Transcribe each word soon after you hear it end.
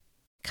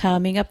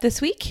Coming up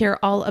this week, hear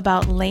all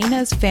about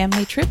Lena's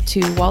family trip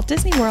to Walt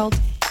Disney World.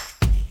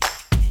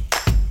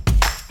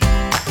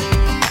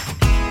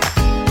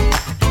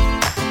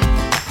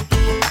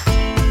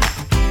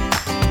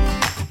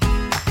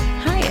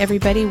 Hi,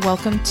 everybody.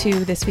 Welcome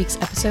to this week's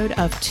episode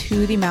of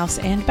To the Mouse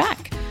and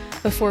Back.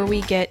 Before we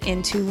get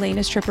into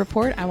Lena's trip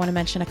report, I want to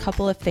mention a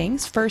couple of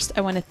things. First,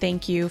 I want to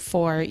thank you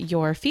for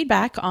your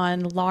feedback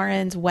on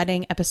Lauren's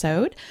wedding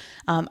episode.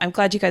 I'm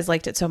glad you guys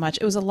liked it so much.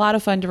 It was a lot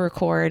of fun to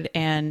record,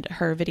 and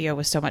her video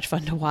was so much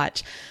fun to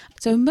watch.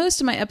 So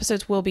most of my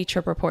episodes will be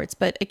trip reports,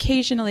 but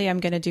occasionally I'm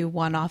going to do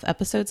one-off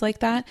episodes like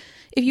that.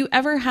 If you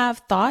ever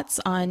have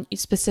thoughts on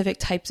specific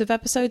types of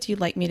episodes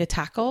you'd like me to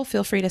tackle,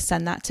 feel free to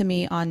send that to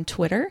me on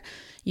Twitter.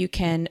 You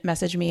can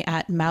message me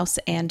at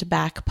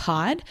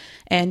mouseandbackpod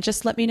and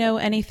just let me know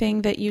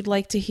anything that you'd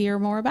like to hear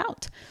more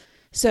about.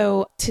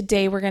 So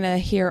today we're going to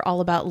hear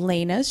all about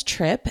Lena's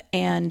trip.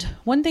 And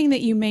one thing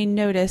that you may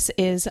notice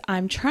is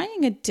I'm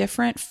trying a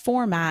different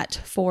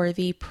format for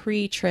the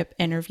pre-trip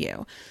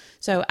interview.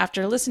 So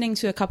after listening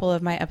to a couple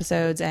of my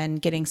episodes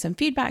and getting some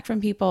feedback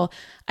from people,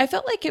 I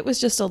felt like it was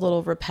just a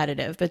little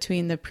repetitive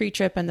between the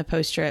pre-trip and the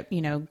post-trip,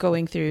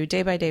 going through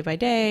day by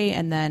day,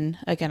 and then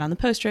again on the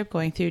post-trip,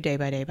 going through day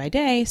by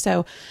day.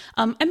 So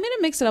I'm going to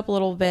mix it up a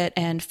little bit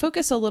and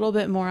focus a little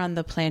bit more on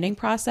the planning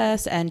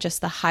process and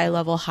just the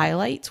high-level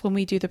highlights when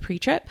we do the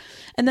pre-trip.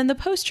 And then the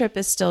post-trip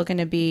is still going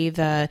to be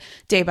the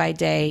day by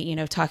day,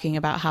 talking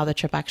about how the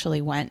trip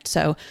actually went.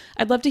 So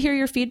I'd love to hear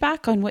your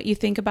feedback on what you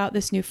think about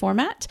this new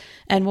format,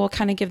 and we'll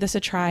kind of give this a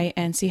try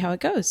and see how it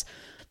goes.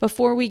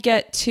 Before we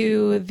get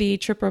to the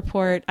trip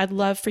report, I'd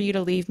love for you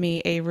to leave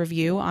me a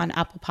review on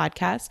Apple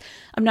Podcasts.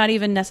 I'm not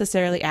even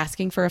necessarily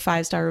asking for a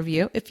 5-star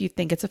review. If you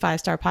think it's a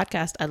 5-star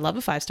podcast, I'd love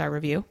a 5-star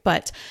review,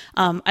 but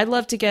I'd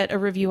love to get a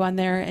review on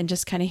there and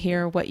just kind of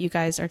hear what you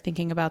guys are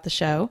thinking about the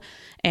show.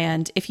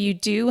 And if you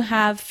do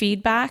have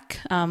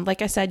feedback,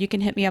 like I said, you can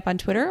hit me up on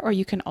Twitter, or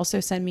you can also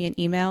send me an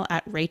email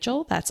at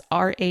Rachel, that's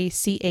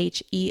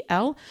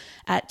RACHEL,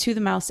 at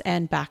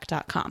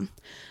tothemouseandback.com.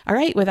 All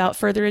right, without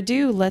further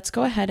ado, let's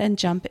go ahead and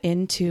jump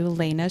into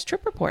Lena's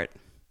trip report.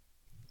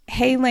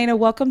 Hey, Lena,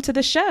 welcome to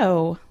the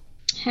show.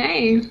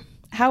 Hey.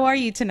 How are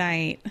you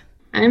tonight?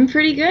 I'm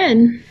pretty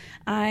good.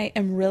 I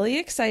am really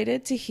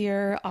excited to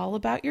hear all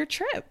about your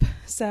trip.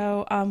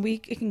 So we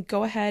can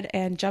go ahead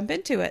and jump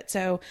into it.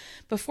 So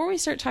before we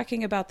start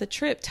talking about the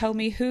trip, tell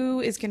me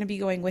who is going to be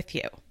going with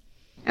you.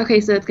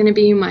 Okay, so it's going to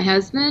be my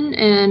husband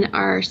and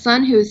our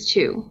son, who is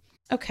 2.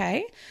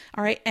 Okay.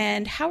 All right.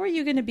 And how are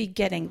you going to be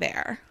getting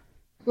there?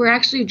 We're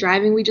actually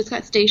driving. We just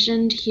got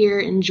stationed here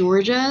in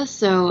Georgia,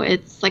 so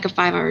it's like a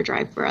 5-hour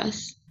drive for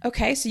us.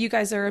 Okay. So you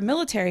guys are a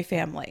military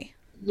family.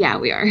 Yeah,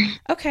 we are.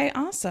 Okay,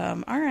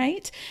 awesome. All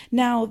right.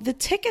 Now, the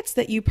tickets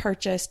that you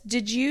purchased,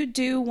 did you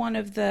do one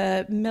of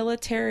the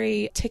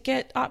military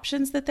ticket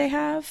options that they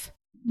have?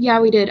 Yeah,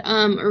 we did.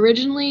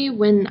 Originally,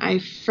 when I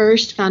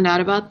first found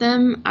out about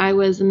them, I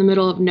was in the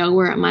middle of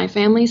nowhere at my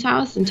family's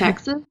house in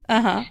Texas.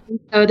 Uh-huh.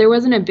 So there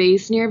wasn't a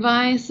base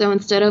nearby. So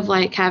instead of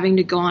having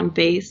to go on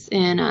base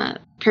and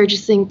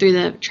purchasing through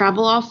the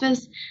travel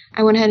office,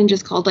 I went ahead and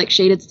just called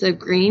Shaded Stove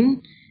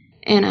Green,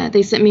 and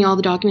they sent me all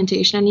the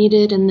documentation I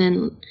needed, and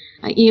then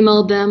I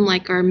emailed them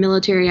our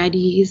military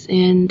IDs,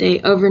 and they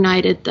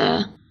overnighted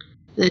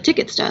the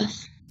ticket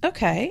stuff.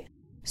 Okay.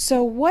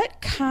 So what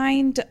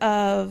kind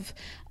of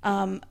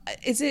are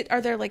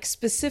there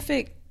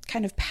specific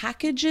kind of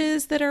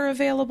packages that are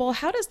available?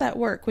 How does that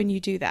work when you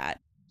do that?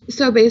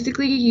 So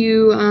basically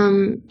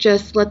you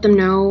just let them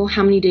know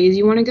how many days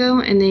you want to go,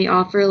 and they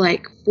offer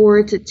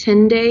 4 to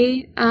 10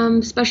 day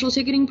special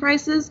ticketing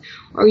prices,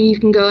 or you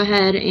can go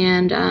ahead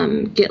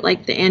and get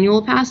the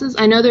annual passes.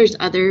 I know there's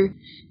other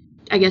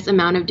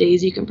amount of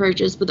days you can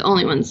purchase, but the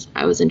only ones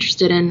I was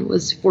interested in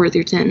was 4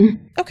 through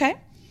 10. Okay.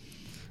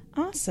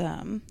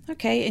 Awesome.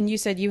 Okay. And you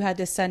said you had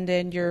to send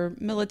in your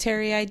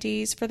military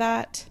IDs for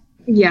that?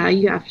 Yeah,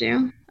 you have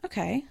to.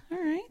 Okay. All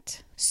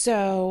right.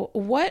 So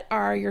what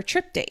are your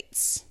trip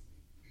dates?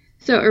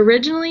 So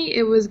originally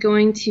it was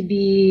going to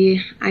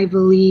be, I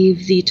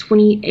believe, the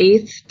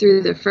 28th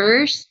through the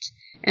 1st.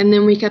 And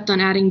then we kept on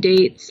adding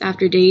dates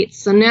after dates.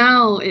 So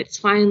now it's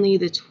finally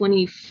the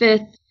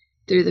 25th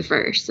through the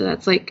 1st. So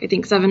that's I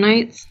think 7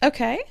 nights.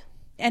 Okay.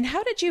 And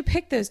how did you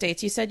pick those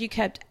dates? You said you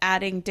kept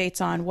adding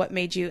dates on. What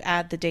made you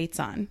add the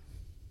dates on?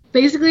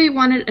 Basically,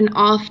 wanted an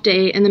off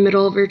day in the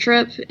middle of our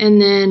trip.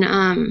 And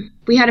then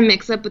we had a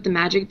mix-up with the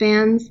Magic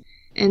Bands.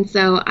 And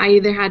so I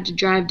either had to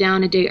drive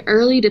down a day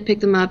early to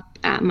pick them up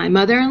at my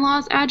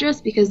mother-in-law's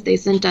address, because they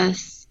sent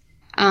us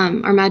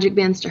our Magic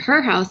Bands to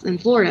her house in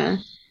Florida,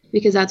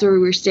 because that's where we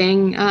were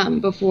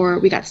staying before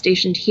we got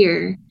stationed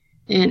here.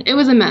 And it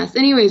was a mess.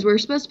 Anyways, we're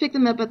supposed to pick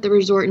them up at the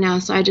resort now,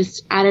 so I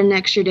just added an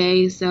extra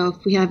day. So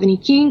if we have any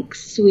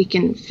kinks, we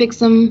can fix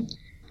them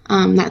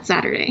that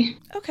Saturday.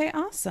 Okay,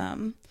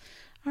 awesome.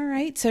 All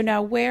right. So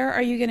now where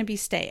are you going to be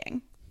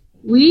staying?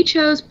 We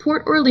chose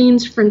Port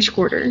Orleans French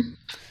Quarter.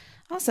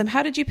 Awesome.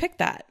 How did you pick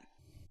that?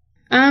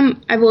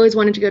 I've always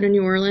wanted to go to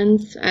New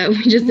Orleans.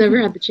 We just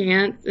never had the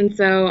chance. And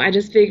so I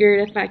just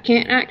figured if I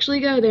can't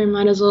actually go there,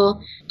 might as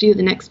well do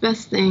the next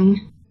best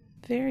thing.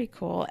 Very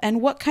cool.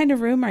 And what kind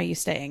of room are you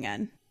staying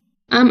in?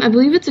 I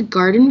believe it's a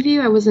garden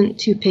view. I wasn't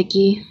too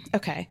picky.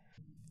 Okay.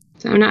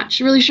 So I'm not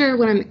really sure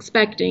what I'm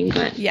expecting,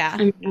 but yeah,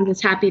 I'm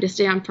just happy to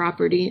stay on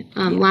property.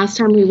 Last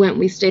time we went,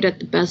 we stayed at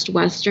the Best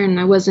Western, and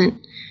I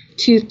wasn't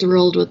too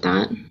thrilled with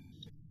that.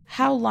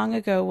 How long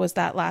ago was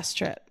that last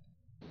trip?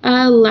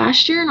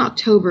 Last year in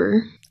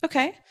October.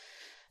 Okay.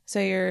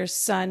 So your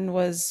son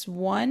was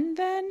 1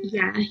 then?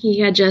 Yeah, he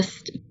had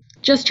just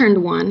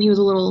turned 1. He was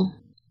a little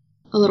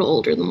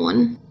older than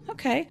 1.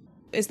 Okay.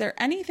 Is there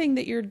anything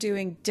that you're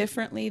doing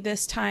differently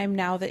this time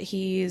now that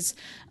he's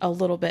a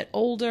little bit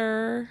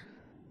older?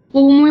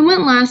 Well, when we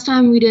went last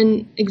time, we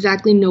didn't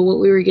exactly know what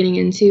we were getting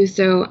into.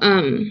 So,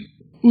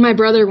 my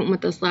brother went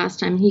with us last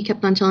time. He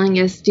kept on telling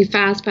us do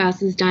fast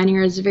passes, dining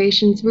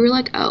reservations. We were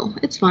like, oh,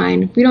 it's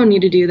fine. We don't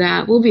need to do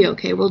that. We'll be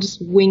okay. We'll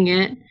just wing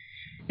it.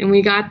 And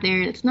we got there,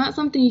 and it's not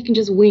something you can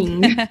just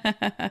wing.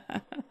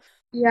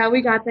 Yeah,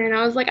 we got there, and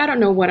I was like, I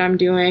don't know what I'm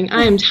doing.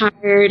 I am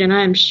tired, and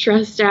I am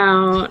stressed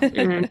out,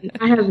 and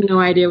I have no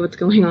idea what's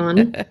going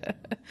on.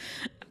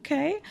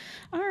 Okay.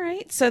 All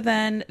right. So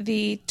then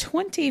the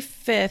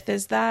 25th,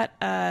 is that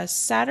a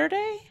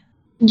Saturday?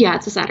 Yeah,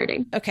 it's a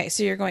Saturday. Okay.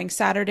 So you're going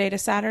Saturday to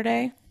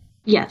Saturday?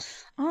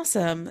 Yes.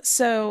 Awesome.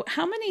 So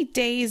how many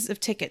days of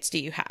tickets do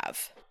you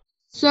have?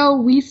 So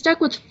we stuck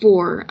with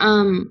 4.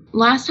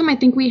 Last time I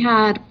think we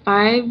had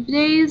 5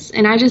 days,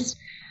 and I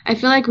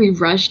feel like we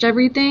rushed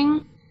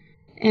everything,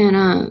 and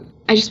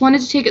I just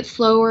wanted to take it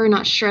slower,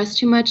 not stress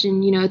too much,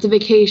 and it's a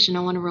vacation.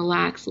 I want to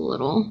relax a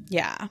little.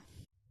 Yeah.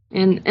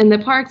 And the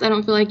parks, I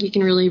don't feel like you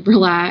can really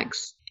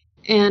relax.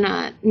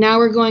 And now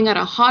we're going at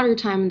a hotter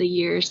time of the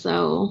year,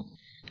 so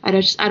I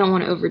don't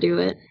want to overdo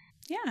it.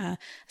 Yeah,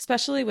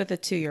 especially with a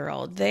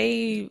 2-year-old.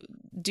 They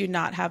do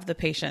not have the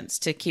patience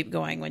to keep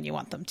going when you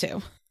want them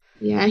to.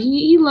 Yeah,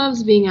 he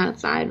loves being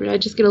outside, but I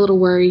just get a little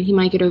worried he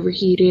might get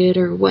overheated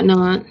or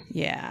whatnot.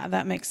 Yeah,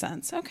 that makes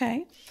sense.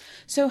 Okay.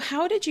 So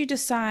how did you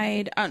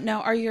decide,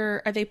 now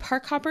are they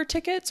park hopper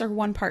tickets or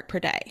 1 park per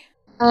day?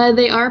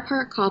 They are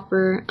park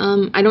hopper.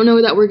 I don't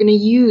know that we're going to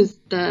use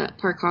the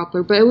park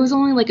hopper, but it was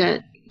only like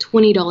a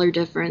 $20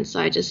 difference.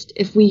 So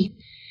if we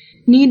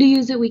need to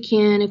use it, we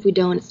can. If we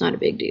don't, it's not a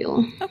big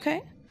deal.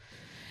 Okay.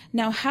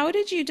 Now, how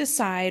did you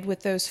decide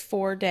with those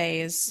 4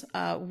 days,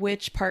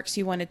 which parks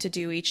you wanted to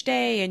do each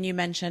day? And you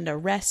mentioned a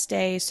rest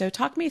day. So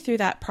talk me through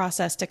that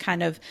process to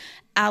kind of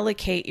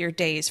allocate your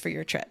days for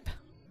your trip.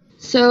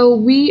 So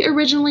we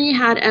originally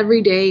had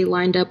every day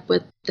lined up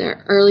with the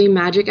early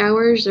magic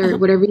hours or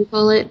whatever you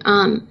call it.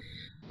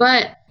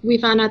 But we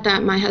found out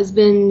that my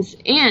husband's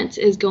aunt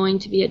is going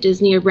to be at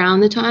Disney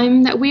around the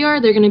time that we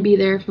are. They're going to be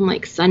there from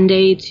like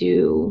Sunday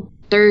to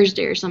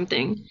Thursday or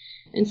something.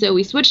 And so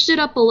we switched it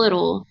up a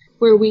little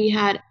where we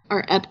had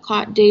our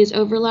Epcot days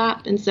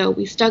overlap. And so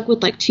we stuck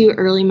with like 2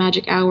 early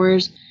magic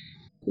hours,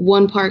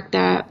 1 park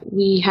that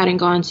we hadn't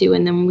gone to,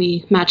 and then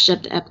we matched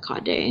up the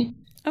Epcot day.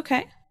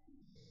 Okay.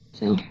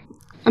 So,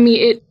 I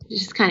mean, it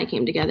just kind of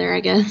came together, I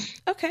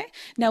guess. Okay.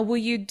 Now, will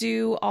you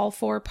do all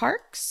 4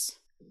 parks?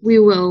 We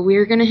will.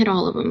 We're going to hit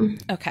all of them.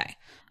 Okay.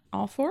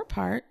 All 4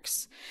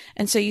 parks.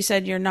 And so you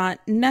said you're not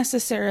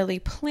necessarily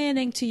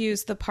planning to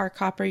use the park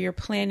hopper. You're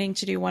planning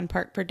to do 1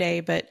 park per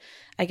day, but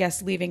I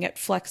guess leaving it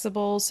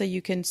flexible so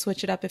you can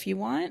switch it up if you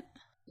want.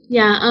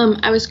 Yeah,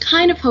 I was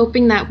kind of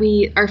hoping that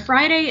our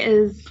Friday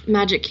is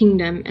Magic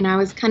Kingdom, and I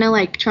was kind of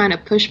like trying to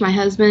push my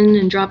husband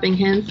and dropping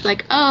hints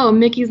like, oh,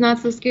 Mickey's Not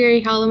So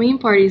Scary Halloween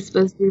Party is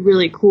supposed to be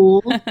really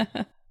cool.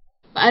 But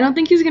I don't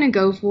think he's going to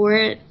go for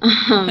it.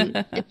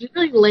 It's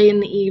really late in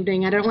the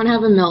evening. I don't want to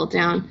have a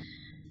meltdown.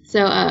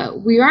 So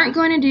we aren't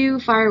going to do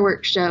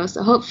fireworks show.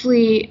 So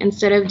hopefully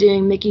instead of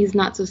doing Mickey's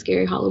Not So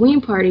Scary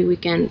Halloween Party, we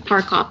can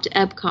park hop to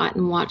Epcot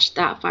and watch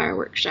that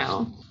fireworks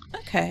show.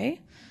 Okay,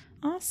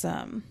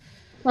 awesome.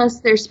 Plus,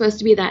 there's supposed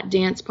to be that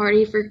dance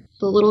party for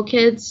the little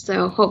kids,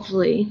 so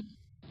hopefully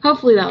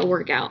that'll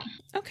work out.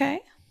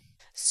 Okay.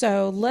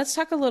 So let's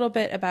talk a little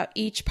bit about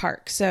each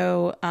park.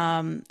 So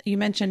you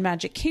mentioned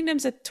Magic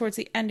Kingdom's towards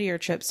the end of your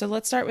trip. So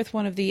let's start with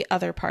one of the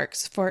other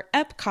parks. For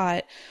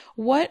Epcot,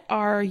 what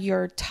are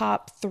your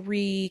top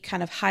 3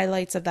 kind of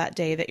highlights of that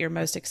day that you're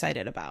most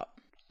excited about?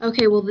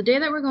 Okay, well, the day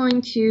that we're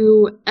going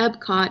to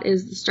Epcot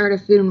is the start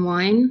of Food and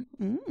Wine.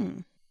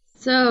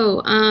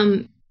 So,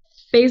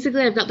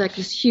 basically, I've got like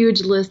this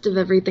huge list of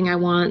everything I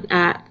want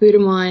at Food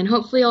and Wine.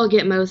 Hopefully, I'll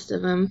get most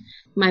of them.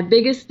 My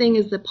biggest thing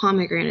is the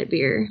pomegranate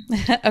beer.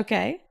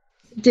 Okay.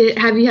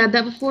 Have you had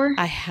that before?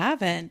 I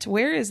haven't.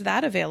 Where is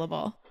that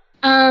available?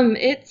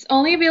 It's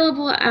only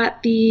available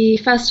at the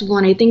festival,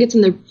 and I think it's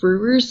in the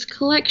Brewers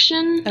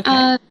Collection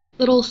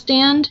little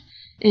stand,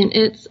 and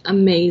it's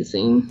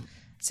amazing.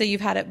 So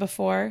you've had it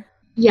before?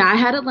 Yeah, I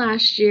had it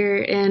last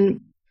year,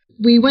 and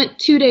we went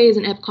 2 days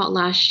in Epcot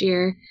last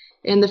year.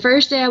 And the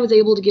first day I was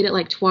able to get it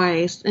like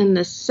twice. And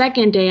the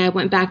second day I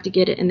went back to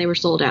get it and they were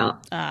sold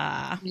out.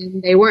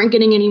 And they weren't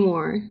getting any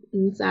more.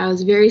 And so I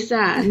was very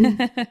sad.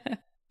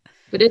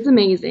 But it's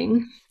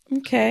amazing.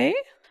 Okay.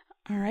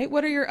 All right.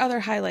 What are your other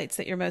highlights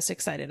that you're most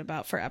excited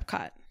about for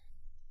Epcot?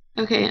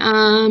 Okay,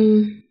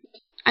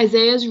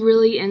 Isaiah's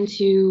really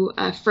into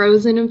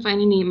Frozen and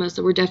Finding Nemo,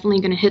 so we're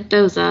definitely going to hit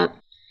those up.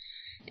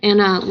 And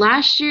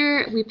last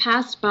year we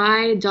passed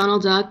by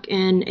Donald Duck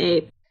in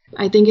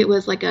I think it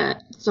was like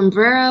a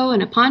sombrero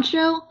and a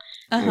poncho.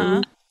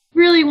 Uh-huh. I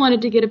really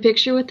wanted to get a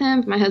picture with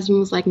him. My husband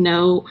was like,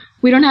 no,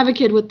 we don't have a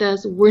kid with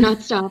us. We're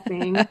not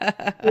stopping.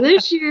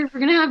 This year we're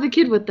going to have the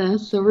kid with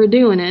us, so we're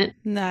doing it.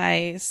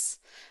 Nice.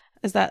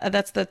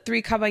 That's the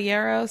Three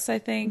Caballeros, I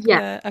think?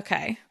 Yeah.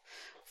 Okay.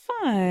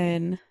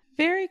 Fun.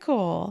 Very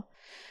cool.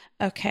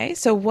 Okay,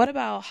 so what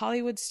about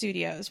Hollywood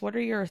Studios? What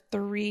are your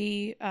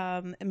three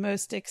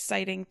most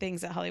exciting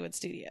things at Hollywood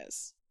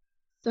Studios?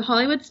 So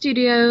Hollywood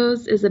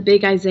Studios is a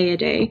big Isaiah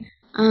day.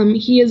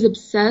 He is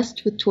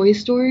obsessed with Toy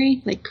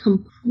Story, like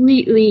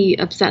completely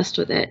obsessed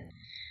with it.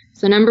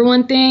 So number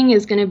one thing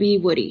is going to be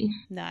Woody.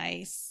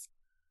 Nice.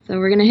 So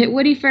we're going to hit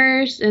Woody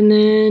first, and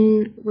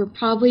then we're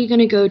probably going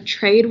to go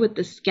trade with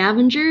the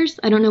Scavengers.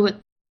 I don't know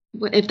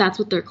what if that's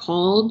what they're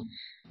called.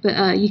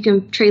 But you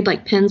can trade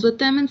like pins with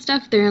them and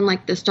stuff. They're in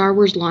like the Star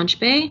Wars launch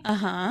bay.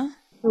 Uh-huh.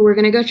 So we're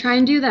going to go try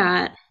and do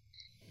that.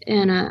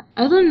 And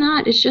other than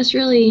that, it's just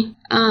really,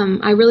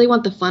 I really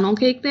want the funnel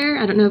cake there.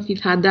 I don't know if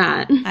you've had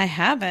that. I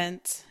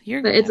haven't.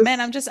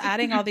 I'm just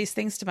adding all these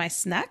things to my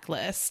snack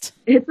list.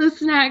 It's a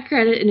snack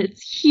credit, and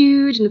it's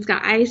huge, and it's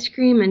got ice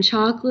cream and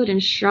chocolate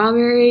and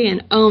strawberry,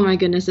 and oh my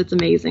goodness, it's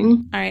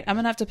amazing. All right, I'm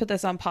going to have to put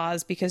this on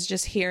pause because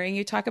just hearing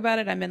you talk about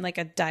it, I'm in like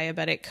a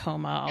diabetic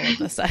coma all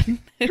of a sudden.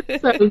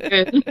 So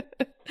good.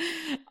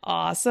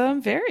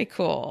 Awesome. Very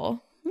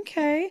cool.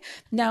 Okay.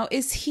 Now,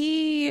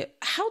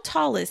 how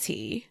tall is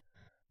he?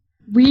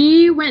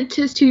 We went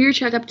to his 2-year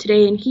checkup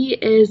today, and he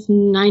is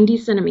 90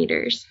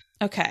 centimeters.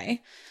 Okay.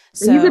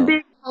 So he's a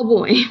big tall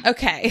boy.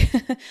 Okay.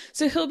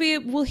 So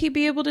will he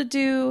be able to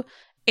do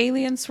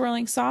alien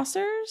swirling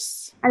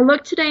saucers? I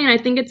looked today, and I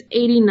think it's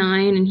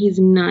 89, and he's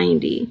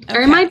 90. Okay.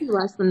 Or it might be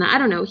less than that. I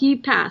don't know. He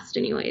passed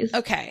anyways.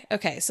 Okay.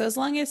 So as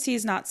long as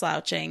he's not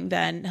slouching,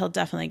 then he'll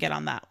definitely get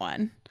on that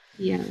one.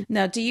 Yeah.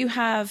 Now, do you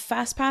have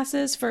fast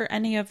passes for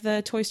any of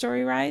the Toy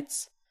Story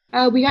rides?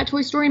 We got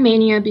Toy Story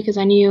Mania because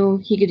I knew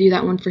he could do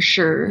that one for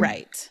sure.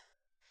 Right.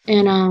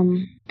 And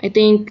I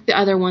think the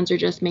other ones are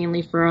just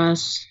mainly for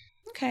us.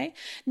 Okay.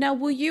 Now,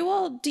 do you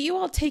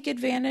all take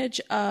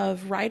advantage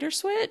of Rider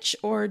Switch,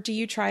 or do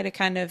you try to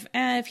kind of,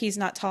 if he's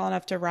not tall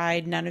enough to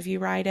ride, none of you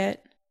ride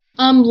it?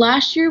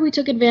 Last year we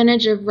took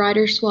advantage of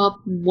Rider Swap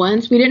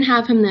once. We didn't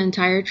have him the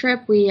entire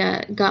trip. We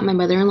got my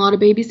mother-in-law to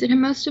babysit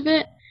him most of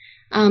it.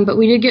 But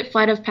we did get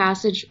Flight of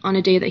Passage on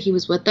a day that he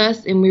was with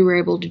us, and we were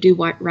able to do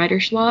Rider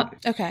Swap.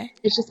 Okay.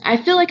 It's just,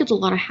 I feel like it's a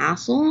lot of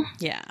hassle.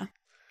 Yeah.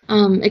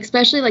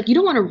 Especially, like, you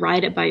don't want to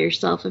ride it by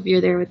yourself if you're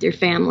there with your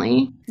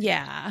family.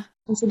 Yeah.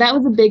 And so that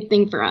was a big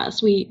thing for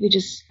us.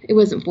 It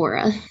wasn't for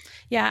us.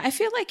 Yeah, I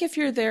feel like if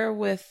you're there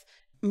with,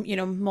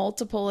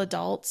 multiple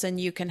adults and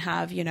you can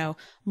have,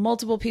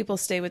 multiple people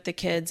stay with the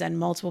kids and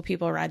multiple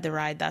people ride the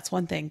ride, that's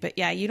one thing. But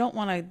yeah, you don't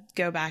want to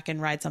go back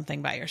and ride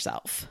something by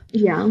yourself.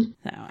 Yeah.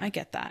 No, I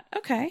get that.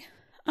 Okay.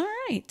 All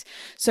right.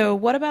 So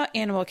what about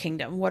Animal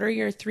Kingdom? What are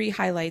your 3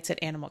 highlights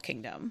at Animal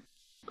Kingdom?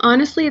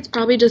 Honestly, it's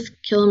probably just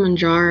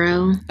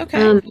Kilimanjaro.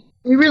 Okay.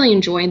 We really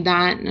enjoyed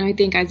that, and I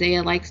think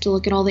Isaiah likes to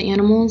look at all the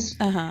animals.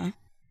 Uh-huh.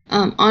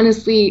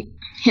 Honestly,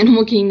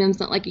 Animal Kingdom's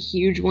not like a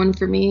huge one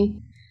for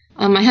me.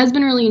 My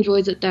husband really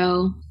enjoys it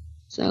though,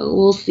 so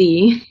we'll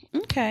see.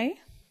 Okay.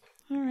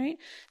 All right.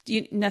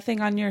 Nothing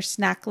on your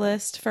snack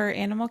list for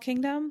Animal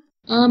Kingdom?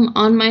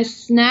 On my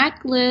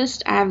snack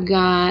list, I've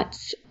got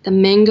the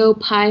mango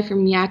pie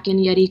from Yak and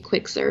Yeti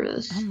quick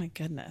service. Oh my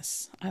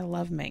goodness. I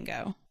love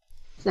mango.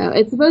 So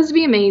it's supposed to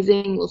be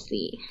amazing. We'll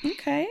see.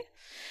 Okay.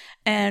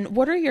 And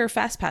what are your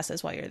fast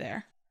passes while you're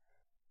there?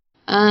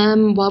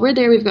 While we're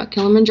there, we've got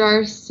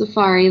Kilimanjaro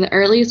Safari. The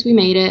earliest we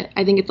made it,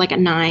 I think it's like at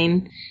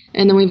 9.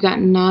 And then we've got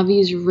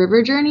Navi's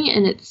River Journey,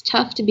 and it's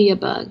Tough to Be a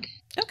Bug.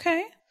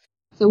 Okay.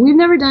 So we've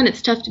never done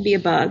It's Tough to Be a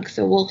Bug,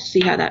 so we'll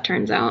see how that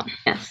turns out.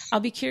 Yes.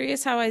 I'll be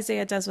curious how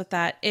Isaiah does with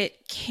that.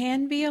 It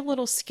can be a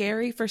little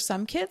scary for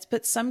some kids,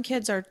 but some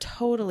kids are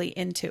totally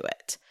into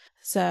it.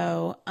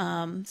 So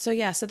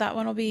that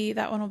one will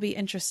be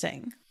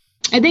interesting.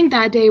 I think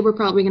that day we're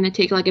probably going to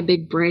take like a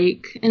big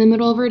break in the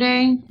middle of our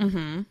day.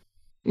 Mm-hmm.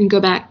 And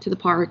go back to the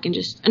park and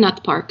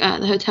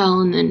the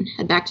hotel, and then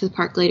head back to the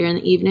park later in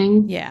the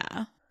evening.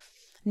 Yeah.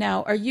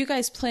 Now, are you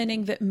guys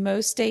planning that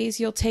most days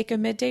you'll take a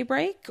midday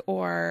break,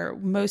 or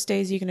most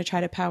days you're going to try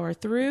to power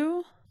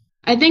through?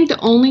 I think the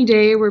only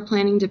day we're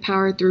planning to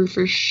power through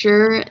for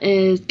sure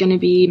is going to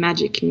be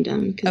Magic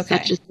Kingdom, because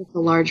that's just a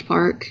large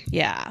park.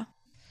 Yeah.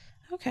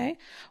 Okay.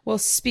 Well,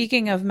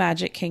 speaking of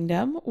Magic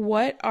Kingdom,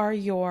 what are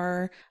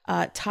your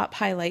top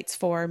highlights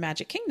for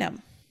Magic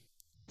Kingdom?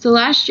 So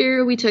last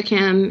year we took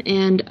him,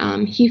 and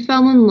he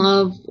fell in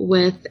love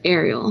with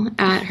Ariel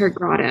at her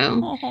grotto.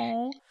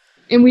 Aww.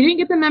 And we didn't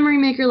get the memory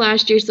maker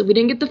last year, so we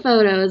didn't get the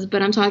photos,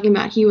 but I'm talking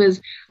about he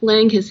was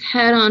laying his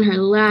head on her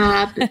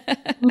lap,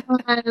 and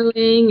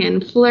smiling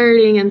and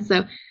flirting. And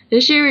so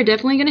this year we're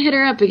definitely going to hit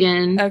her up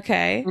again.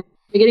 Okay.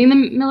 We're getting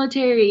the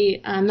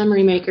military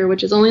memory maker,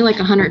 which is only like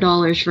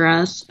 $100 for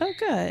us. Oh,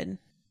 good.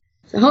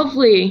 So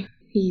hopefully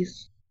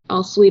he's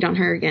all sweet on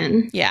her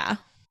again. Yeah.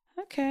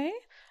 Okay.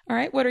 All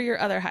right. What are your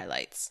other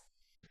highlights?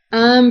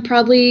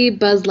 Probably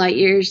Buzz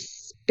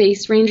Lightyear's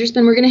Space Ranger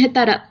spin. We're going to hit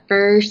that up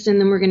first, and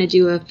then we're going to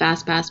do a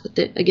fast pass with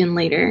it again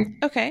later.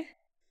 Okay.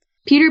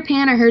 Peter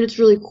Pan, I heard it's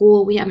really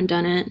cool. We haven't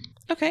done it.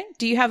 Okay.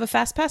 Do you have a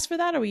fast pass for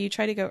that, or will you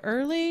try to go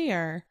early,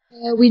 or?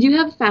 We do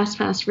have a fast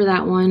pass for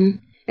that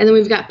one. And then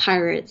we've got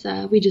Pirates.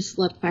 We just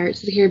left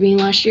Pirates of the Caribbean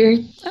last year.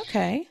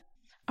 Okay.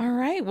 All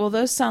right. Well,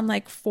 those sound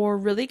like 4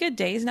 really good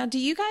days. Now, do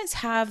you guys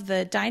have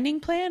the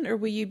dining plan, or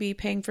will you be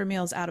paying for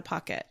meals out of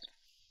pocket?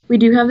 We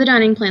do have the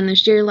dining plan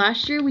this year.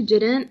 Last year we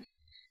didn't.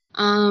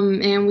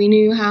 And we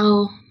knew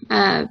how,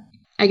 I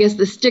guess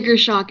the sticker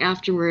shock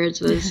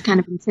afterwards was kind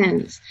of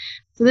intense.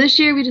 So this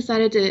year we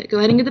decided to go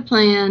ahead and get the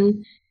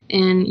plan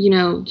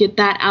and, get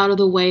that out of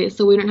the way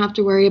so we don't have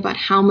to worry about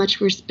how much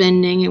we're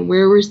spending and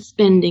where we're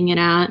spending it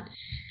at.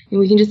 And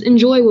we can just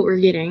enjoy what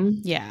we're getting.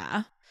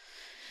 Yeah.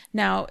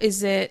 Now,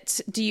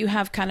 do you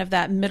have kind of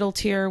that middle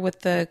tier with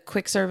the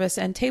quick service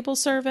and table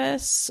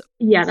service?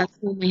 Yeah, that's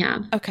what we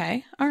have.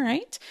 Okay. All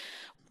right.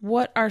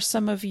 What are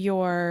some of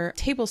your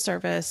table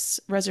service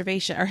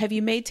reservations, or have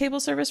you made table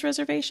service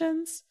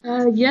reservations?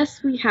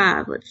 Yes, we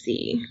have. Let's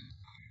see.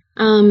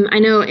 I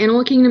know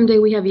Animal Kingdom Day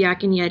we have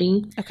Yak and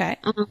Yeti. Okay.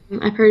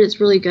 I've heard it's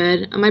really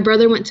good. My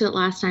brother went to it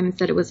last time and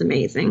said it was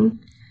amazing.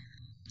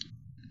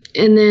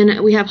 And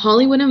then we have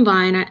Hollywood and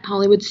Vine at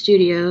Hollywood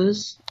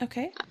Studios.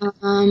 Okay.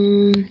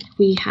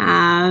 We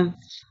have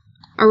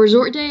our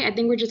resort day. I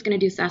think we're just going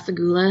to do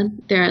Sasagula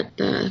there at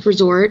the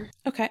resort.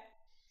 Okay.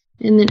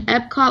 And then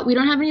Epcot, we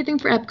don't have anything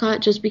for Epcot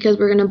just because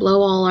we're going to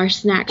blow all our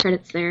snack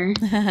credits there.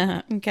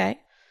 Okay.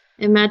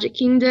 In Magic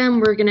Kingdom,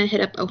 we're going to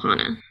hit up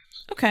Ohana.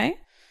 Okay.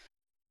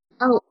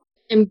 Oh,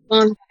 and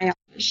Bon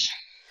Voyage.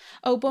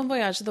 Oh, Bon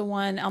Voyage, the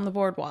one on the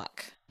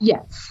boardwalk.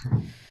 Yes.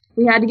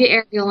 We had to get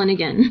Ariel in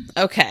again.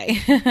 Okay.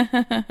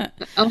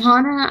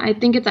 Ohana, I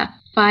think it's at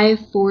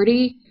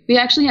 5:40. We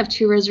actually have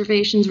 2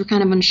 reservations. We're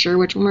kind of unsure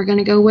which one we're going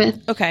to go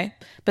with. Okay.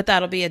 But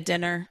that'll be a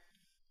dinner.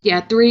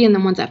 Yeah, 3 and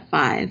then one's at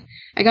 5.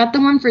 I got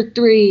the one for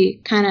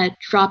 3, kind of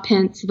drop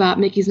hints about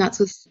Mickey's Not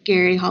So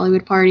Scary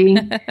Hollywood Party.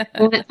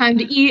 When it's time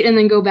to eat and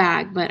then go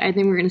back, but I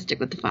think we're going to stick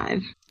with the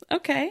 5.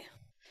 Okay.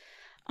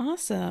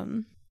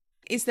 Awesome.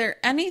 Is there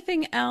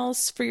anything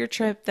else for your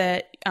trip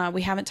that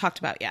we haven't talked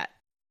about yet?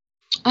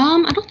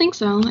 I don't think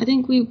so. I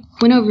think we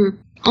went over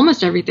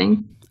almost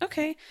everything.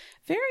 Okay.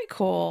 Very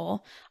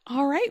cool.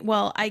 All right.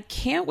 Well, I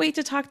can't wait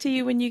to talk to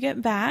you when you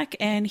get back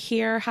and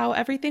hear how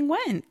everything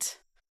went.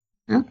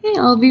 Okay,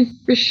 I'll be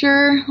for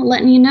sure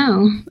letting you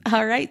know.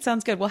 All right.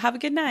 Sounds good. Well, have a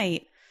good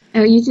night.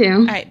 Oh, you too.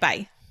 All right.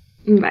 Bye.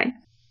 Bye.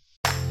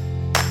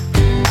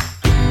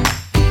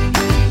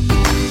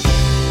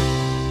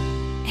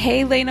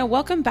 Hey, Lena,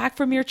 welcome back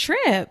from your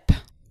trip.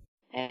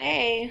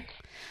 Hey.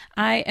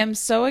 I am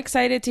so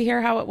excited to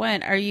hear how it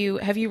went.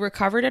 Have you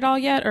recovered at all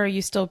yet, or are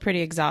you still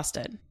pretty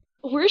exhausted?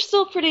 We're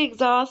still pretty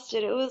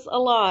exhausted. It was a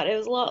lot. It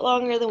was a lot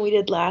longer than we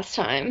did last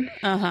time.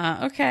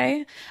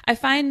 Okay. I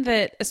find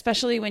that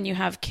especially when you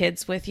have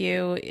kids with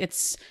you,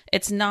 it's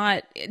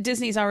not,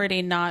 Disney's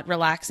already not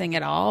relaxing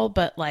at all,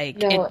 but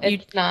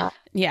it's not.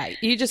 Yeah,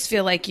 you just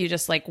feel like you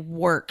just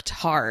worked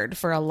hard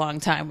for a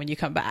long time when you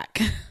come back.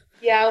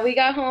 Yeah, we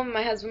got home.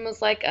 My husband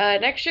was like,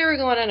 next year we're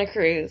going on a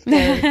cruise.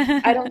 'Cause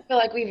I don't feel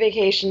like we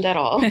vacationed at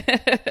all.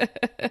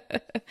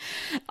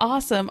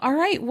 Awesome. All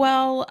right.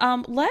 Well,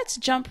 let's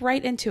jump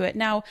right into it.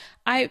 Now,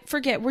 I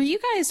forget, were you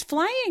guys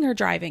flying or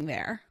driving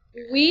there?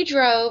 We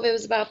drove. It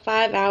was about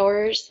 5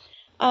 hours.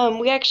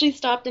 We actually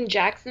stopped in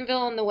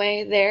Jacksonville on the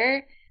way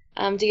there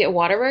to get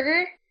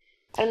Whataburger.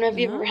 I don't know if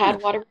you've ever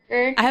had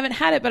Whataburger. I haven't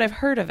had it, but I've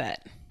heard of it.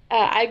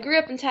 I grew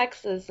up in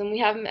Texas, and we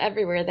have them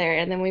everywhere there.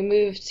 And then we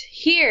moved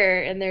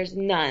here, and there's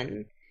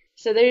none.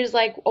 So there's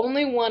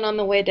only one on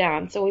the way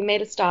down. So we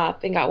made a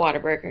stop and got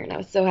Whataburger, and I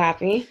was so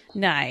happy.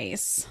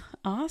 Nice.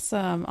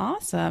 Awesome.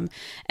 Awesome.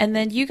 And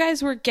then you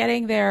guys were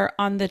getting there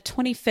on the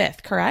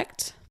 25th,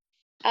 correct?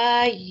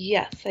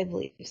 Yes, I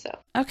believe so.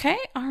 Okay.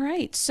 All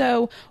right.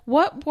 So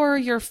what were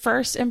your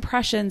first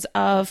impressions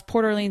of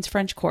Port Orleans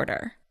French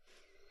Quarter?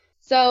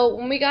 So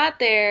when we got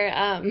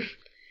there,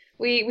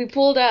 we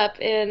pulled up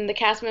and the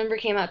cast member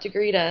came out to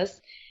greet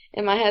us,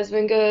 and my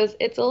husband goes,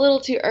 "It's a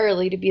little too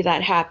early to be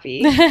that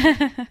happy."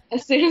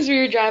 As soon as we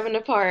were driving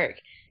to park,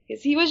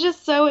 because he was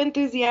just so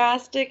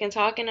enthusiastic and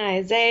talking to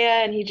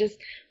Isaiah, and he just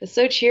was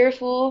so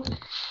cheerful.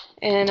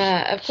 And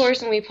of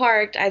course, when we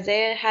parked,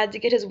 Isaiah had to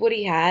get his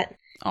Woody hat.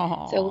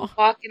 Aww. So we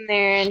walk in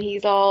there, and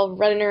he's all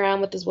running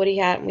around with his Woody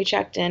hat, and we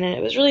checked in, and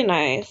it was really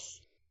nice.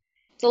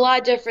 It's a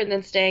lot different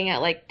than staying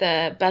at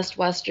the Best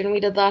Western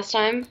we did last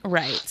time.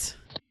 Right.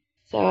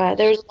 So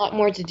there's a lot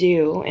more to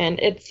do, and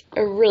it's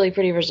a really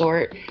pretty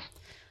resort.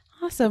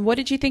 Awesome. What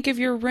did you think of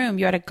your room?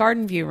 You had a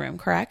garden view room,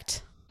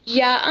 correct?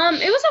 Yeah,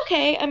 it was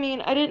okay. I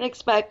mean, I didn't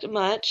expect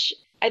much.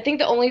 I think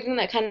the only thing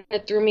that kind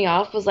of threw me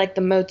off was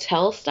the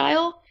motel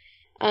style.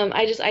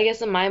 I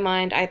guess in my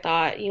mind, I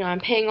thought, I'm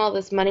paying all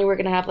this money. We're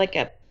going to have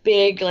a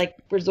big like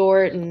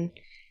resort and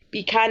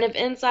be kind of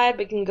inside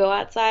but can go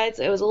outside.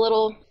 So it was a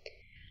little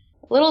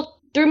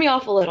threw me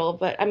off a little,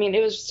 but I mean,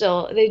 it was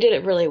still, they did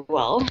it really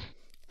well.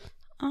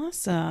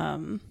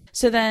 Awesome.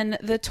 So then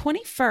the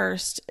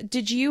 21st,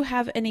 did you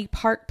have any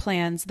park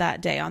plans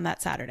that day on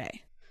that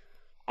Saturday?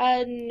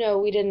 No,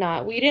 we did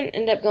not. We didn't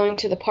end up going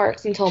to the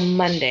parks until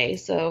Monday.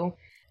 So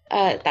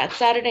that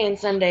Saturday and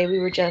Sunday, we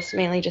were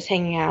mainly just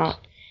hanging out.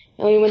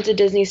 And we went to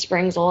Disney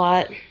Springs a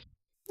lot.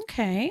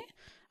 Okay.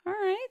 All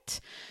right.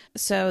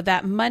 So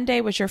that Monday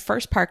was your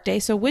first park day.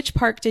 So which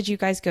park did you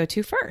guys go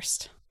to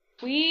first?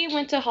 We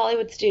went to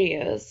Hollywood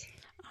Studios.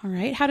 All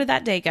right. How did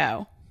that day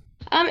go?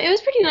 It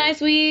was pretty nice.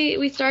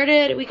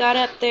 We got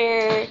up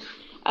there.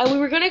 We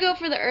were going to go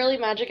for the early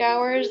magic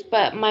hours,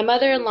 but my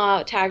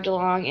mother-in-law tagged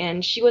along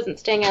and she wasn't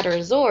staying at a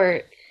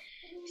resort,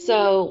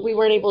 so we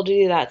weren't able to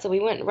do that. So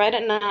we went right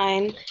at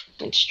 9,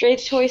 went straight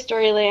to Toy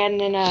Story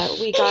Land, and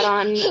we got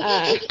on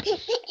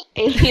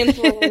Alien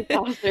Swirling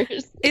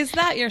Saucers. Is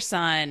that your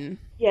son?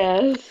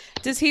 Yes.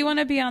 Does he want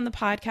to be on the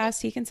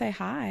podcast? He can say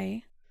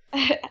hi.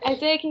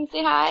 Isaiah, can you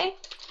say hi?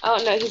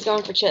 Oh, no, he's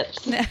going for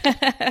chips.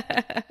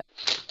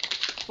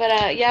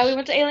 But yeah, we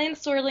went to Alien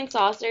Swirling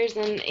Saucers,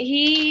 and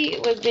he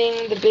was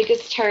being the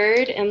biggest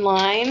turd in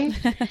line.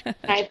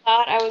 I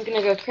thought I was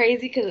going to go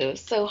crazy because it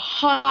was so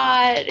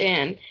hot,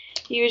 and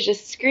he was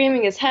just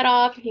screaming his head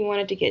off, and he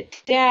wanted to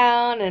get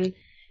down, and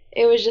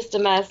it was just a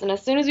mess. And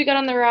as soon as we got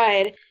on the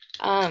ride,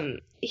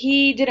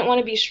 he didn't want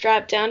to be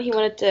strapped down. He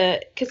wanted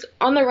to, because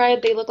on the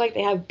ride, they look like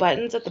they have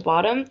buttons at the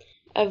bottom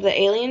of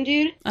the alien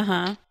dude.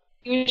 Uh-huh.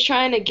 He was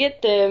trying to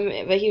get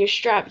them, but he was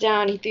strapped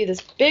down. He threw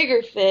this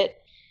bigger fit.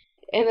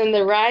 And then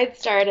the ride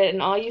started,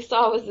 and all you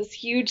saw was this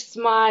huge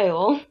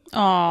smile.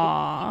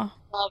 Aww.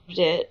 Loved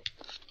it.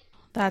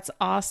 That's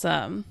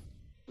awesome.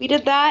 We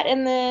did that,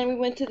 and then we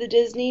went to the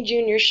Disney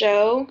Junior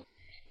show,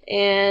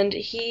 and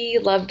he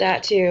loved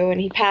that too.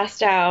 And he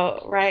passed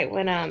out right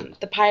when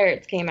the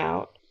Pirates came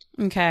out.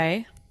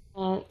 Okay.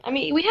 I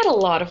mean, we had a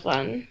lot of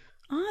fun.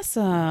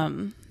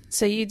 Awesome.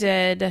 So you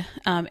did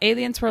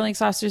Alien Swirling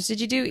Saucers.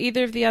 Did you do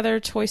either of the other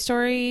Toy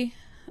Story?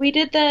 We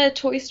did the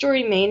Toy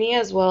Story Mania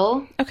as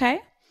well.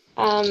 Okay.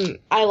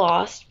 I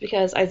lost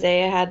because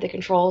Isaiah had the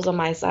controls on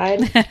my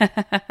side,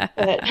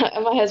 but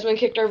my husband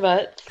kicked our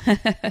butts.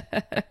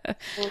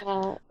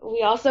 And,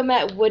 we also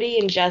met Woody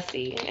and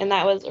Jessie, and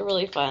that was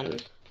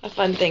a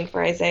fun thing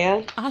for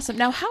Isaiah. Awesome.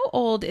 Now, how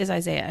old is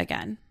Isaiah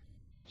again?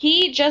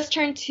 He just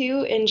turned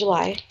 2 in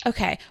July.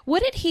 Okay.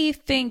 What did he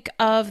think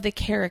of the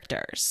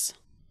characters?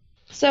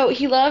 So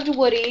he loved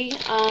Woody.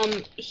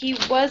 He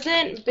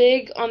wasn't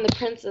big on the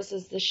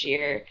princesses this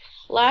year.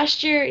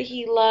 Last year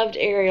he loved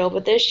Ariel,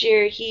 but this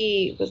year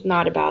he was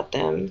not about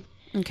them.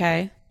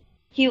 Okay.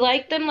 He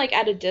liked them like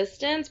at a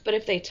distance, but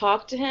if they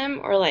talked to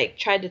him or like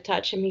tried to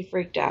touch him, he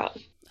freaked out.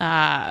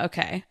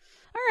 Okay.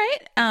 All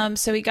right.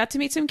 So we got to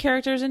meet some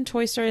characters in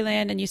Toy Story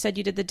Land, and you said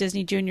you did the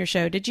Disney Junior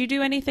show. Did you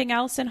do anything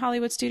else in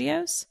Hollywood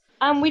Studios?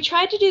 We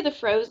tried to do the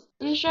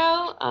Frozen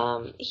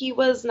show. He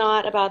was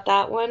not about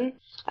that one.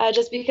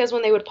 Just because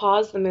when they would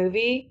pause the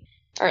movie,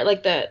 or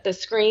like the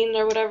screen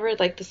or whatever,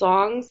 like the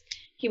songs,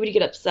 he would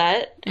get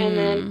upset. And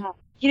then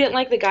he didn't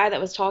like the guy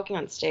that was talking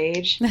on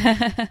stage.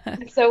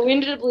 So we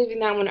ended up leaving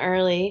that one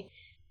early.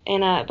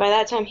 And by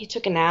that time, he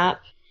took a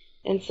nap.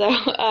 And so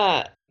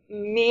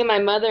me and my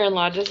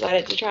mother-in-law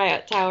decided to try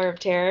out Tower of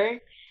Terror.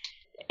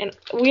 And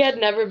we had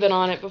never been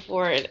on it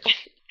before. And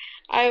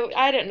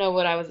I didn't know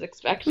what I was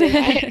expecting.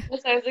 I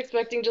guess I was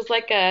expecting just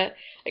like a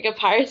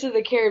Pirates of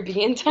the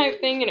Caribbean type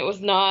thing, and it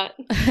was not.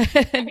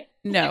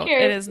 No,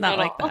 it is not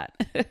like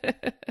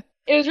that.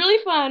 It was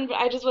really fun, but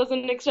I just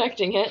wasn't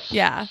expecting it.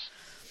 Yeah.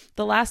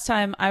 The last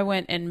time I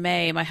went in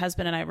May, my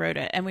husband and I rode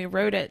it, and we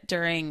rode it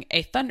during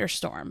a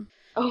thunderstorm.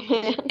 Oh,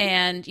 man.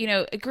 And,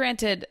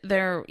 granted,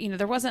 there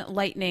wasn't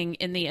lightning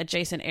in the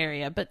adjacent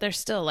area, but they're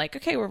still like,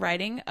 okay, we're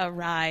riding a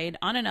ride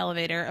on an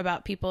elevator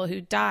about people who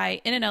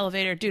die in an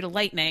elevator due to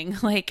lightning.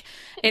 Like,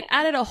 it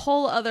added a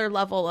whole other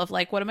level of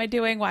like, what am I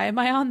doing? Why am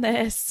I on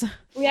this?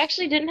 We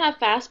actually didn't have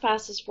fast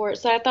passes for it,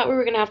 so I thought we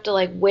were going to have to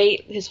like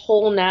wait his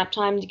whole nap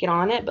time to get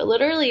on it, but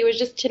literally it was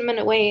just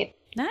 10-minute wait.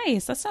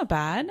 Nice. That's not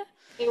bad.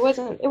 It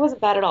wasn't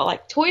bad at all.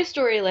 Like, Toy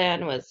Story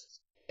Land was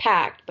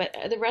packed, but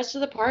the rest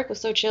of the park was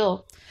so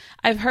chill.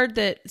 I've heard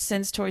that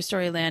since Toy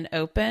Story Land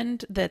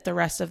opened, that the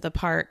rest of the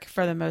park,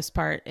 for the most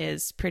part,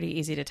 is pretty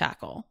easy to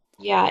tackle.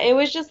 Yeah, it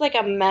was just like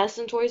a mess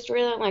in Toy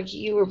Story Land. Like,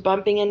 you were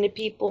bumping into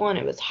people, and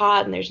it was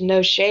hot, and there's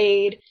no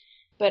shade.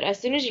 But as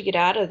soon as you get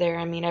out of there,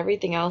 I mean,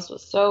 everything else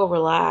was so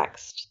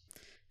relaxed.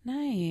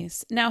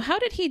 Nice. Now, how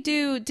did he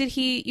do?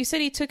 You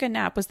said he took a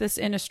nap. Was this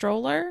in a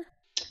stroller?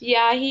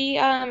 Yeah,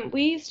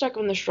 we stuck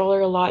him in the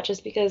stroller a lot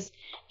just because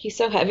he's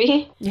so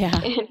heavy. Yeah.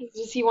 And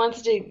he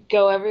wants to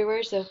go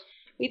everywhere, so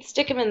we'd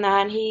stick him in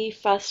that, and he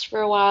fussed for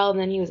a while, and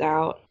then he was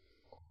out.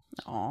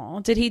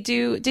 Oh, did he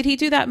do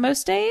that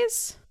most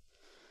days?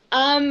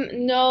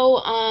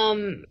 No,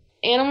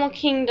 Animal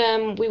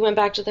Kingdom, we went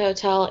back to the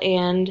hotel,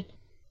 and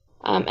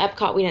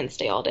Epcot, we didn't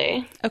stay all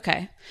day.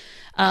 Okay.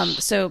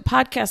 So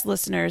podcast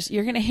listeners,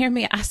 you're going to hear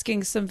me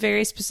asking some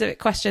very specific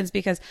questions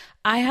because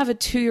I have a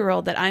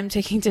 2-year-old that I'm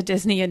taking to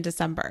Disney in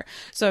December.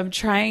 So I'm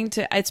trying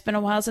to, it's been a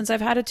while since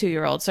I've had a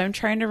 2-year-old. So I'm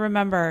trying to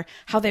remember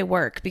how they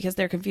work because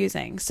they're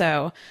confusing.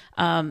 So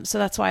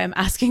that's why I'm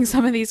asking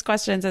some of these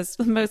questions. It's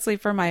mostly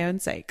for my own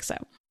sake. So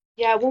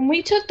yeah, when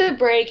we took the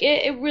break,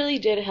 it really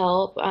did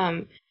help.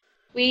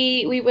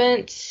 We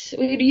would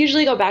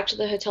usually go back to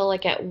the hotel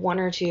like at 1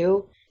 or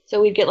 2.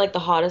 So we'd get like the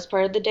hottest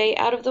part of the day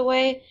out of the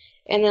way.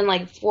 And then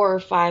like 4 or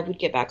 5, we'd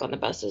get back on the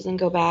buses and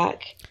go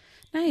back.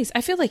 Nice.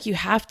 I feel like you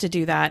have to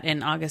do that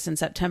in August and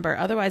September.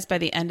 Otherwise, by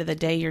the end of the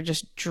day, you're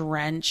just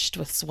drenched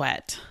with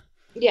sweat.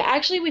 Yeah,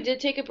 actually, we did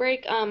take a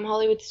break.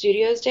 Hollywood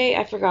Studios Day,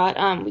 I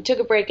forgot. We took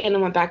a break and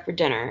then went back for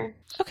dinner.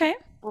 Okay.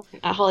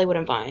 At Hollywood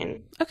and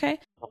Vine. Okay.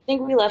 I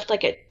think we left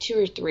like at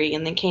 2 or 3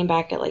 and then came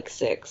back at like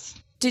 6.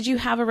 Did you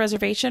have a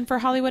reservation for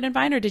Hollywood and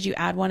Vine, or did you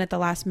add one at the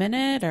last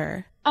minute,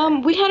 or?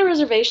 We had a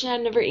reservation.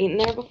 I'd never eaten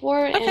there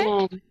before, Okay.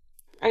 and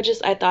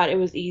I thought it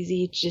was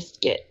easy to just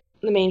get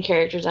the main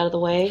characters out of the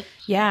way.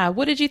 Yeah.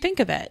 What did you think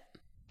of it?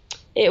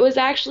 It was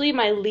actually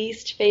my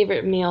least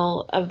favorite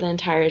meal of the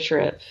entire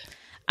trip.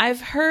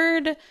 I've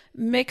heard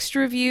mixed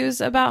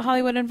reviews about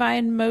Hollywood and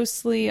Vine,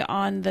 mostly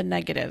on the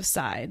negative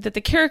side, that the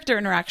character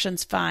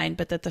interaction's fine,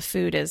 but that the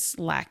food is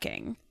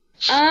lacking.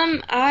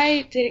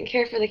 I didn't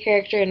care for the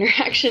character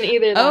interaction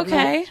either.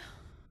 Okay.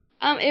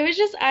 It was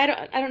just I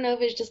don't know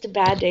if it's just a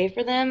bad day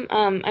for them.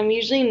 I'm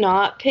usually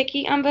not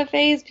picky on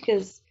buffets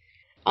because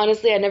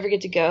honestly I never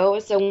get to go.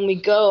 So when we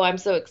go, I'm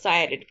so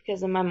excited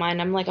because in my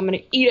mind I'm like I'm gonna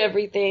eat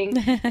everything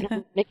and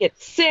I'm gonna get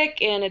sick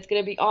and it's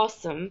gonna be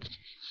awesome.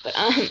 But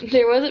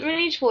there wasn't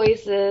many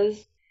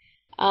choices.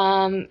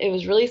 It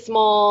was really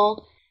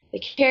small. The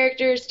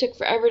characters took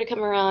forever to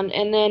come around,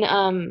 and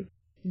then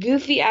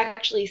Goofy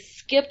actually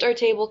skipped our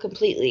table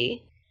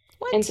completely.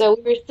 What? And so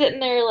we were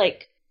sitting there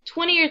like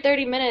 20 or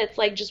 30 minutes,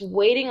 like just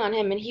waiting on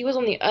him, and he was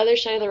on the other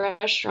side of the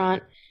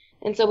restaurant.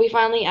 And so we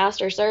finally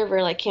asked our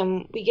server, like,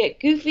 can we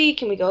get Goofy?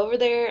 Can we go over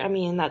there? I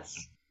mean,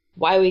 that's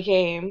why we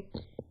came.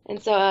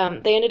 And so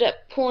they ended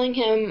up pulling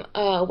him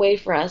away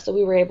for us, so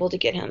we were able to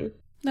get him.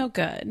 No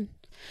good.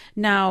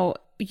 Now,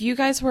 you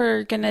guys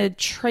were going to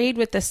trade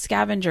with the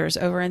scavengers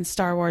over in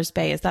Star Wars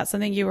Bay. Is that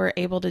something you were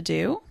able to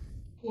do?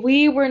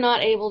 We were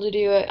not able to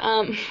do it.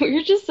 We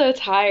were just so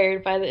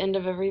tired by the end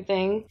of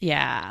everything.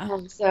 Yeah.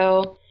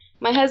 So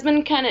my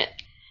husband kind of,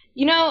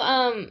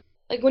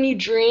 like when you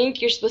drink,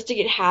 you're supposed to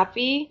get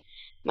happy.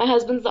 My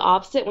husband's the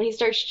opposite. When he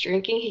starts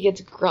drinking, he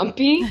gets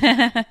grumpy.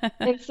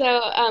 And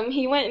so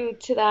he went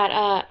into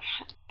that,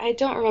 I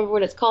don't remember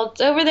what it's called.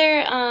 It's over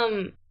there.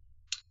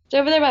 It's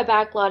over there by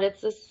Backlot.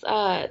 It's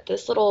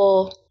this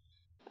little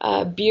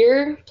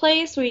beer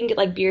place where you can get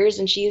like beers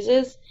and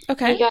cheeses.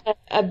 Okay. He got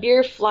a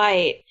beer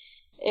flight,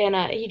 and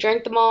he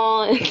drank them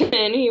all, and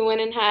then he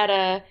went and had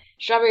a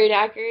strawberry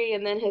daiquiri,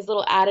 and then his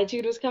little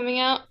attitude was coming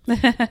out.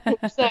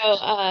 So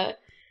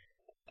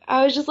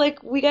I was just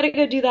like, we gotta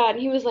go do that. And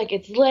he was like,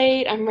 it's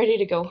late. I'm ready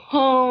to go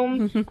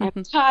home.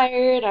 I'm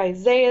tired.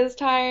 Isaiah's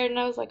tired. And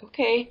I was like,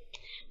 okay,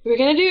 we're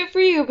gonna do it for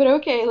you, but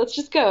okay, let's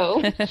just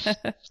go.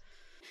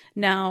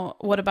 Now,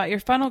 what about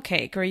your funnel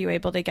cake? Were you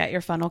able to get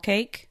your funnel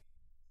cake?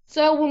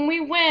 So when we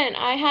went,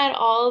 I had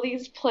all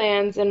these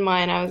plans in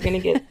mind. I was going to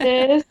get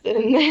this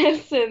and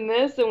this and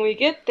this, and we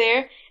get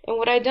there, and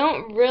what I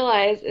don't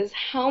realize is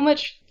how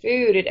much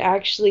food it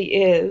actually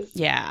is.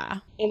 Yeah.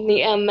 And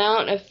the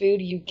amount of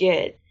food you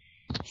get.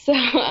 So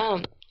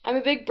I'm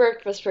a big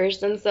breakfast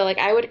person, so like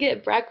I would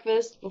get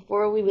breakfast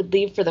before we would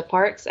leave for the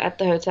parks at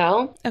the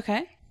hotel.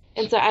 Okay.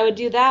 And so I would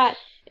do that,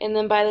 and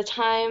then by the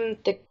time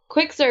the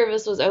quick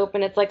service was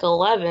open, it's like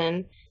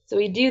 11. So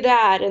we do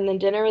that, and then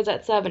dinner was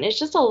at 7. It's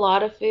just a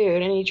lot of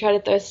food, and you try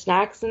to throw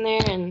snacks in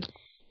there, and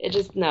it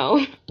just,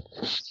 no.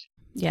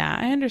 Yeah,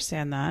 I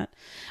understand that.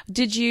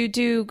 Did you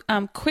do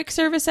quick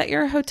service at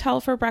your hotel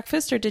for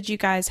breakfast, or did you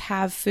guys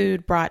have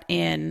food brought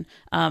in?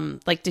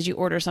 Like, did you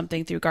order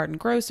something through Garden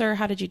Grocer?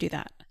 How did you do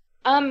that?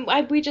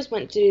 We just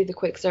went to do the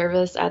quick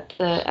service at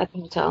the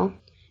hotel.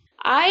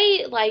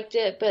 I liked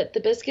it, but the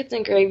biscuits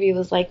and gravy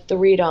was like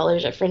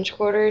 $3 at French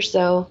Quarter,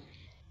 so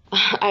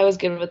I was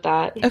good with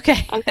that.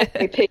 Okay. I'm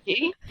very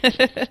picky.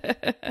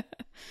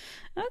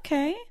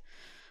 Okay.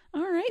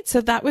 All right. So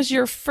that was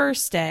your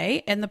first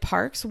day in the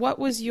parks. What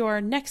was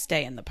your next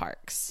day in the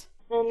parks?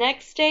 The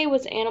next day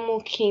was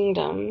Animal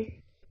Kingdom.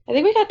 I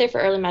think we got there for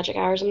early magic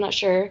hours. I'm not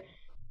sure.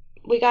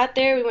 We got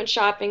there. We went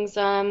shopping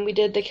some. We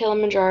did the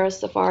Kilimanjaro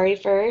Safari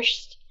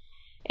first.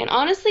 And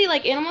honestly,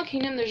 like Animal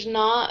Kingdom,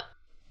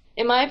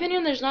 in my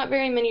opinion, there's not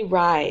very many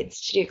rides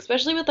to do,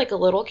 especially with like a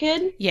little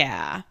kid.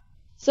 Yeah.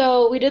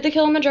 So we did the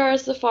Kilimanjaro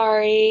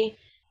Safari,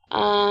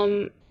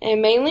 and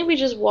mainly we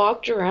just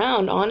walked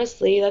around,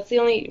 honestly. That's the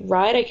only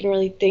ride I can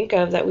really think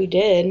of that we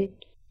did.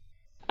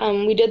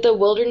 We did the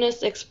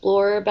Wilderness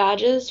Explorer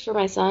badges for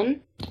my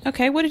son.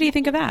 Okay. What did he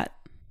think of that?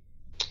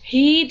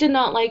 He did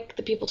not like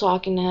the people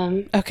talking to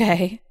him.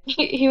 Okay.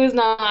 He was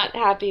not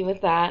happy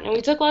with that. And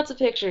we took lots of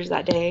pictures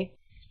that day.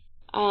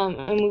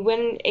 And we went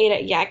and ate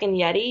at Yak and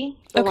Yeti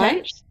for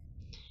lunch.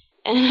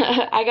 and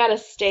I got a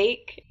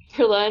steak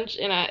for lunch,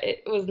 and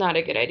it was not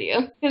a good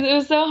idea because it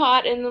was so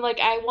hot, and then, like,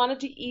 I wanted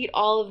to eat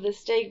all of the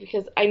steak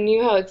because I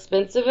knew how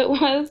expensive it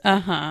was.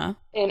 Uh-huh.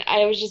 And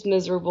I was just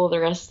miserable the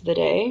rest of the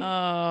day.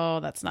 Oh,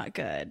 that's not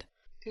good.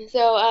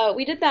 So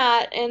we did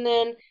that, and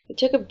then we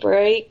took a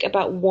break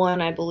about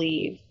 1, I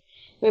believe.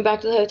 We went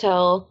back to the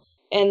hotel,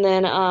 and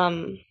then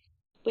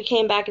we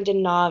came back and did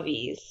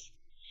Navi's.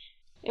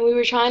 And we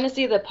were trying to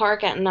see the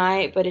park at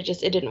night, but it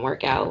didn't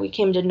work out. We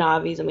came to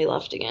Navi's and we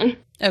left again.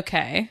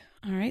 Okay.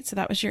 All right. So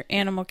that was your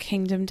Animal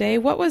Kingdom day.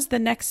 What was the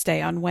next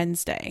day on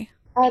Wednesday?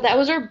 That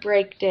was our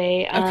break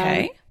day.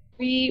 Okay.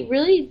 We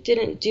really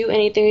didn't do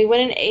anything. We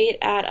went and ate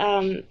at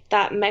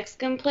that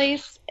Mexican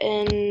place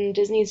in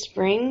Disney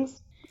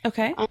Springs.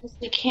 Okay.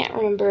 Honestly, can't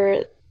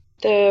remember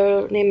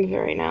the name of it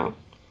right now.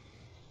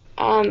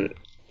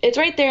 It's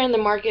right there in the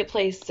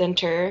Marketplace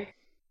Center.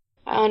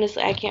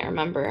 Honestly, I can't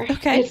remember.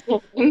 Okay.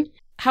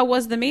 How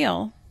was the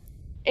meal?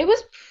 It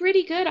was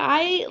pretty good.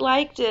 I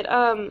liked it.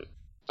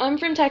 I'm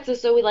from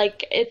Texas, so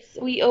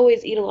we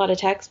always eat a lot of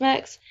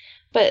Tex-Mex,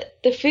 but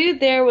the food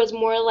there was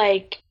more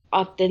like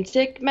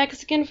authentic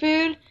Mexican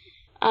food.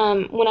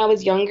 When I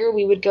was younger,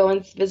 we would go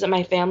and visit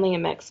my family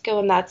in Mexico,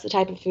 and that's the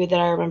type of food that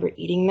I remember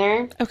eating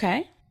there.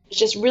 Okay. It's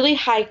just really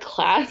high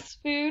class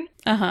food.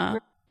 Uh-huh.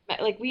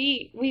 Like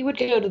we would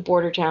go to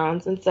border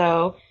towns, and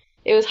so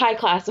it was high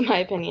class in my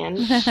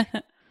opinion.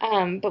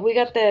 But we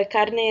got the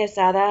carne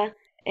asada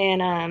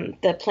and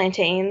the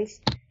plantains,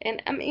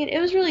 and I mean it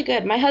was really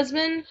good. My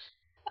husband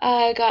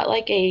got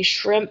like a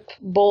shrimp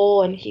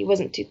bowl, and he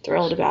wasn't too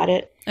thrilled about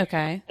it.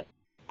 Okay.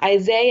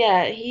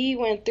 Isaiah, he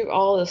went through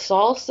all the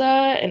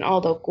salsa and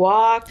all the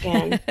guac,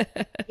 and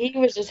he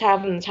was just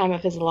having the time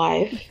of his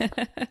life.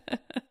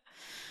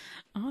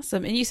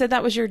 Awesome. And you said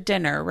that was your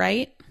dinner,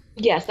 right?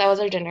 Yes, that was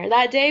our dinner.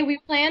 That day we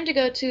planned to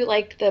go to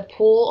like the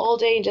pool all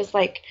day and just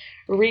like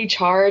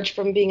recharge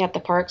from being at the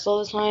parks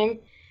all the time.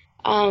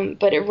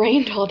 But it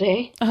rained all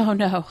day. Oh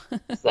no.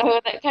 So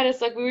that kind of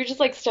sucked. We were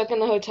just like stuck in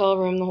the hotel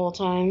room the whole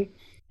time.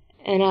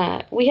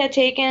 And we had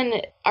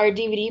taken our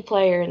DVD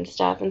player and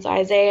stuff, and so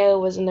Isaiah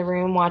was in the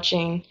room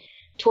watching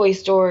Toy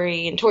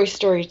Story and Toy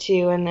Story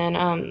 2, and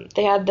then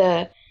they had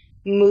the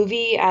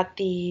movie at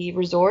the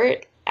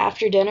resort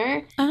after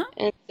dinner,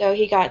 and so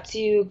he got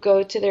to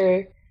go to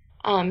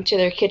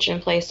their kitchen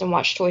place and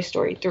watch Toy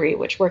Story 3,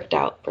 which worked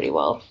out pretty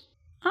well.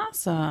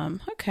 Awesome.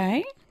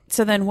 Okay.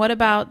 So then what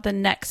about the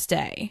next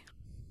day?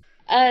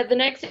 The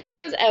next day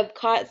was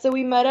Epcot, so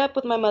we met up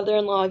with my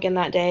mother-in-law again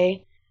that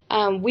day.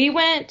 We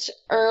went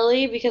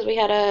early because we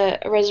had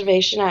a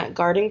reservation at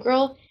Garden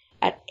Grill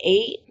at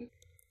 8.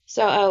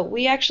 So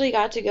we actually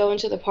got to go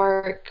into the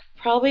park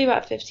probably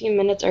about 15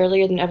 minutes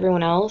earlier than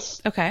everyone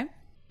else. Okay.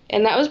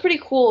 And that was pretty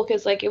cool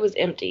because like it was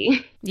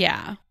empty.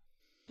 Yeah.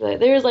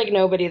 There was like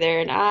nobody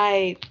there, and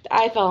I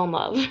fell in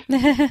love.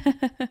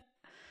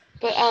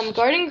 But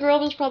Garden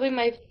Grill was probably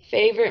my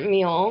favorite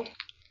meal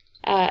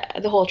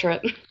the whole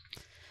trip.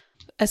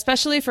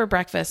 Especially for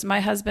breakfast. My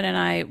husband and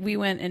I, we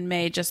went in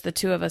May, just the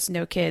two of us,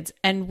 no kids,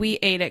 and we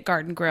ate at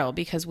Garden Grill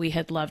because we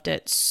had loved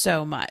it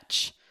so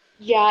much.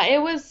 Yeah,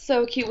 it was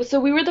so cute. So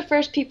we were the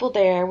first people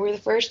there. We were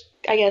the first,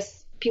 I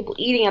guess, people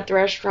eating at the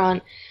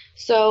restaurant.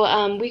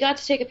 So we got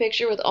to take a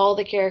picture with all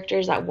the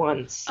characters at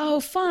once. Oh,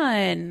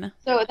 fun.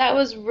 So that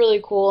was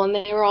really cool, and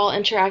they were all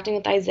interacting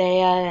with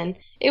Isaiah, and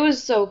it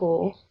was so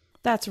cool.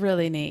 That's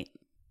really neat.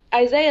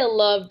 Isaiah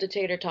loved the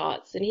tater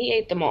tots, and he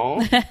ate them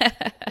all.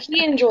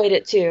 He enjoyed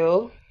it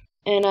too.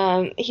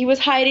 And he was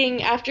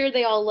hiding after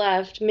they all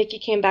left. Mickey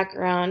came back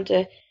around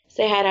to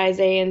say hi to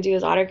Isaiah and do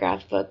his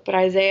autograph book. But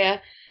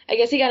Isaiah, I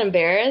guess he got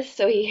embarrassed,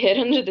 so he hid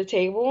under the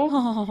table.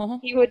 Oh.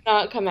 He would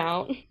not come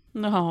out.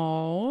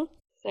 No.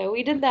 So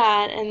we did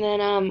that, and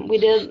then we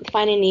did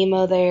Finding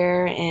Nemo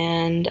there,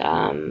 and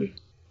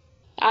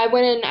I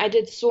went in, I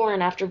did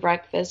Soarin' after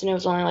breakfast, and it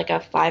was only like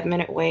a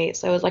 5-minute wait,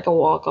 so it was like a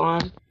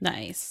walk-on.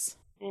 Nice.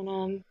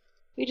 And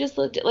we just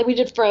looked at, like, we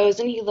did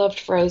Frozen. He loved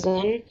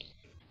Frozen.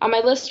 On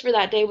my list for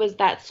that day was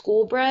that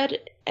school bread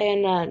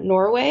in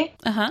Norway.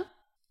 Uh-huh.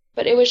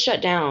 But it was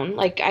shut down.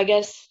 Like, I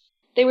guess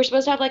they were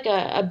supposed to have, like,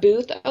 a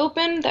booth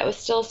open that was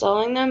still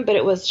selling them, but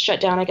it was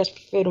shut down, I guess, for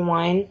Food and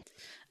Wine.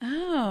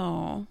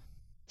 Oh.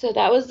 So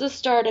that was the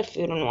start of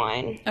Food and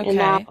Wine. Okay. And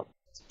that was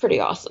pretty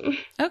awesome.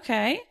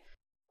 Okay.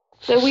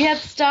 So we had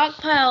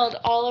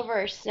stockpiled all of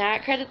our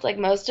snack credits, like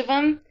most of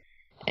them.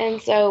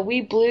 And so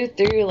we blew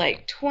through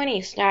like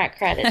 20 snack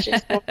credits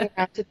just going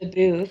around to the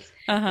booth.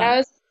 Uh-huh. I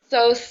was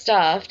so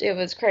stuffed. It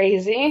was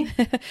crazy.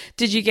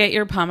 Did you get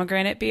your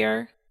pomegranate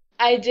beer?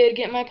 I did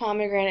get my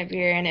pomegranate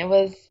beer, and it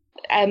was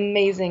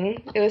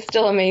amazing. It was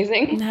still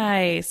amazing.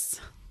 Nice.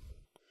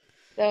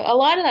 So a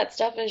lot of that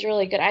stuff is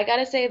really good. I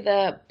gotta say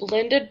the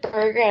blended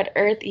burger at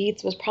Earth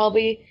Eats was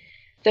probably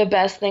the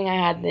best thing I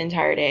had the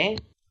entire day.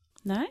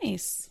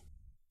 Nice.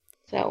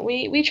 So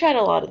we tried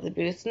a lot of the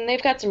booths, and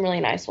they've got some really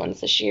nice ones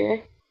this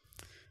year.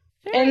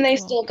 Very And they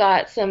cool. still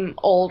got some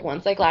old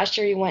ones. Like last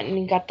year you went and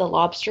you got the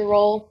lobster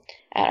roll.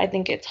 I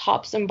think it's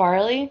hops and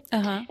barley.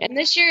 Uh-huh. And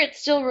this year it's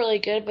still really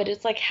good, but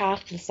it's like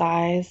half the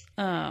size.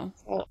 Oh.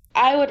 So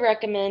I would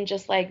recommend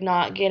just like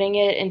not getting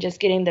it and just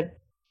getting the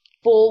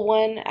full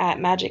one at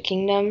Magic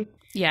Kingdom.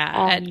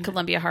 Yeah, at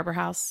Columbia Harbor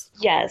House.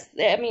 Yes.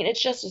 I mean,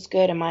 it's just as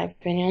good in my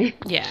opinion.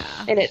 Yeah.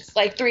 And it's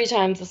like 3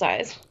 times the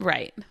size.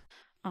 Right.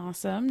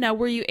 Awesome. Now,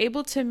 were you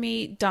able to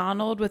meet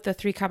Donald with the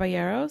Three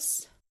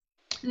Caballeros?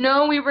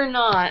 No, we were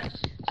not.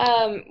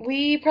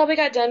 We probably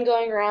got done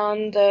going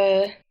around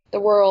the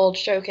World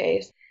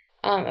Showcase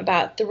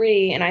about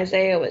 3, and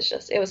Isaiah was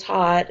it was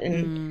hot,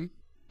 and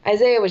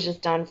Isaiah was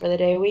just done for the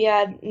day. We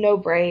had no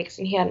breaks,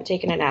 and he hadn't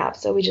taken a nap,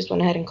 so we just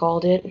went ahead and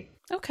called it.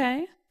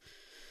 Okay.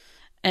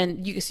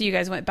 And so you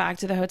guys went back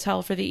to the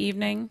hotel for the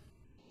evening?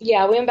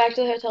 Yeah, we went back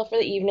to the hotel for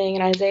the evening,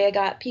 and Isaiah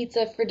got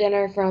pizza for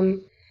dinner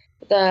from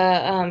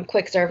the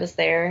quick service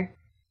there.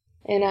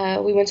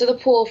 And we went to the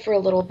pool for a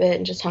little bit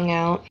and just hung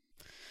out.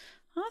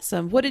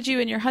 Awesome. What did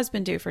you and your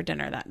husband do for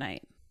dinner that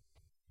night?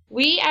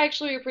 We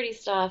actually were pretty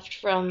stuffed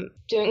from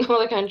doing all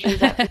the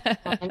countries at the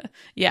time.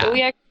 Yeah. So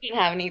we actually didn't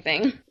have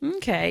anything.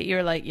 Okay. You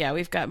were like, yeah,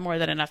 we've got more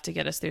than enough to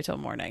get us through till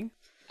morning.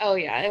 Oh,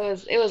 yeah. It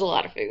was a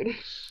lot of food.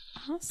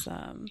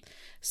 Awesome.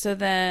 So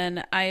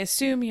then I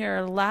assume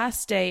your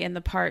last day in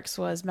the parks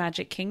was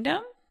Magic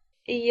Kingdom?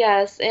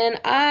 Yes, and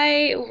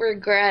I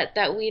regret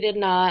that we did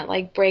not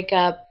like break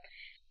up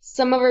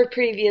some of our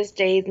previous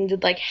days and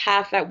did like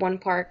half at one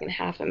park and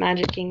half at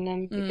Magic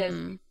Kingdom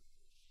because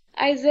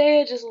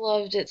Isaiah just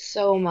loved it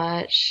so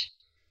much.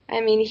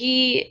 I mean,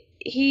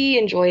 he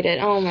enjoyed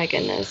it. Oh my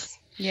goodness.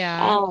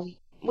 Yeah.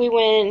 We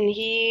went and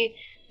he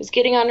was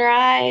getting on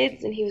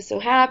rides and he was so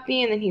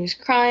happy, and then he was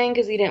crying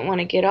because he didn't want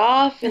to get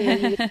off, and then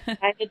he was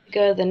excited to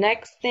go to the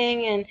next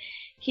thing, and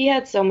he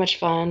had so much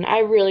fun. I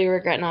really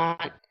regret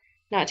not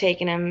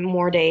taking him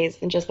more days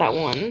than just that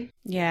one.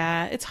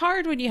 Yeah, it's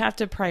hard when you have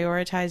to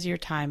prioritize your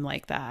time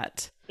like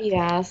that.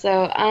 Yeah,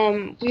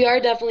 so we are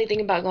definitely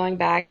thinking about going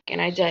back,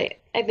 and I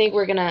think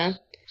we're gonna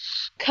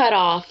cut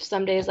off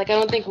some days. Like, I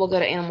don't think we'll go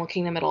to Animal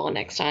Kingdom at all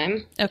next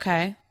time.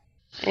 Okay.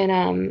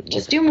 And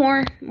just do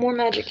more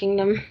Magic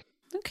Kingdom.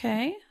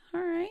 Okay. All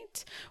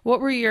right.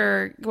 What were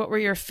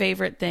your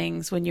favorite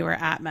things when you were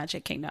at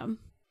Magic Kingdom?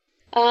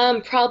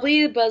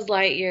 Probably Buzz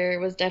Lightyear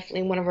was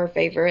definitely one of our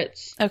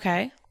favorites.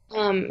 Okay.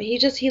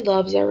 He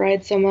loves that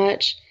ride so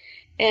much.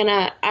 And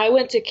I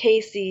went to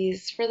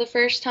Casey's for the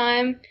first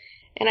time,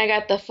 and I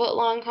got the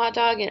foot-long hot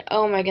dog, and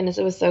oh my goodness,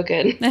 it was so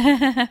good.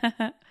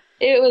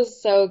 It was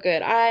so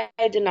good. I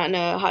did not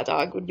know a hot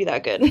dog would be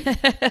that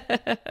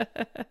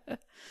good.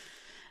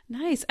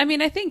 Nice. I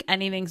mean, I think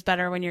anything's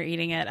better when you're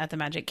eating it at the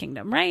Magic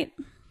Kingdom, right?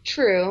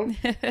 True.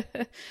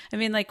 I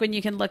mean, like when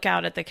you can look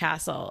out at the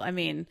castle, I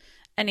mean,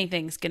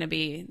 anything's gonna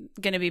be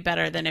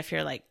better than if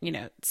you're like,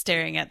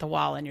 staring at the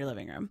wall in your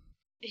living room.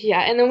 Yeah,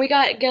 and then we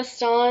got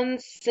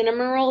Gaston's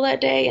cinnamon roll that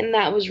day, and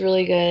that was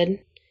really good.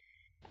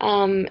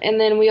 And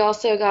then we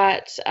also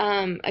got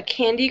a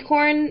candy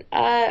corn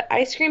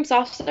ice cream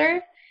soft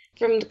serve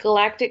from the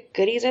Galactic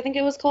Goodies, I think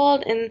it was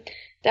called, and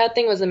that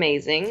thing was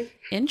amazing.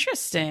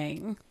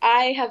 Interesting.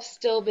 I have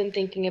still been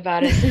thinking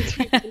about it since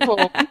we've been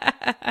home.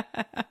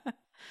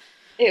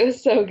 It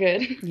was so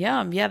good.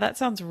 Yum. Yeah, that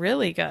sounds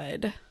really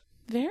good.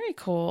 Very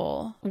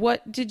cool.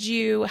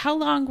 How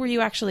long were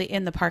you actually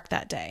in the park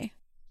that day?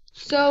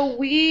 So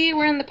we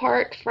were in the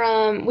park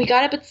we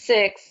got up at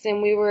 6,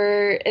 and we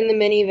were in the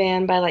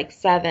minivan by like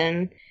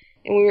 7,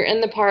 and we were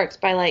in the parks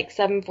by like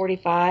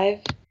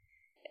 7:45,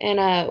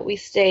 and we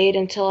stayed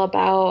until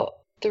about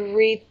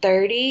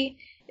 3:30,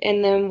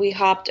 and then we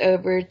hopped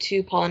over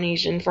to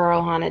Polynesian for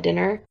our Ohana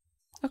dinner.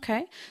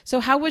 Okay. So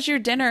how was your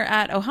dinner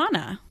at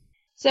Ohana?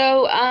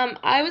 So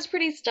I was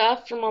pretty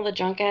stuffed from all the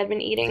junk I had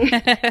been eating.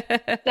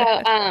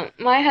 So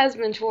my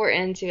husband tore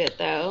into it,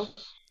 though.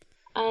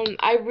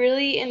 I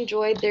really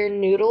enjoyed their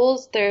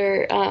noodles,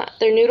 their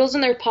noodles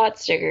and their pot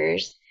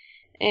stickers,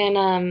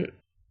 and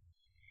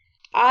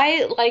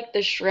I like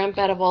the shrimp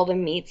out of all the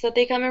meats that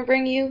they come and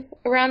bring you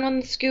around on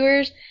the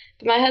skewers.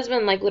 But my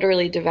husband like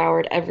literally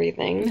devoured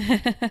everything.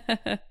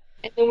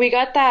 And then we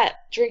got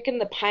that drink in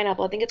the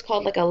pineapple. I think it's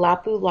called like a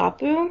lapu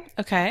lapu.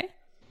 Okay.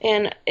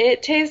 And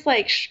it tastes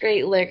like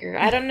straight liquor.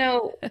 I don't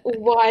know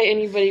why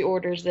anybody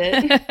orders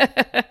it.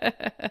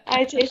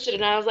 I tasted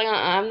it and I was like,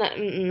 I'm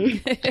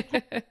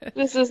not,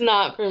 this is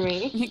not for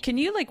me. Can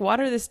you like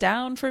water this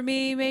down for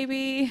me,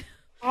 maybe?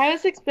 I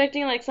was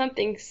expecting like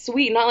something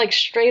sweet, not like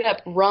straight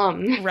up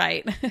rum.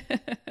 Right.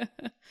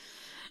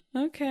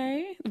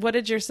 Okay. What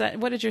did your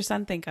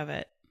son think of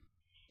it?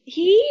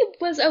 He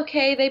was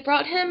okay. They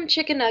brought him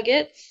chicken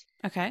nuggets.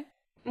 Okay.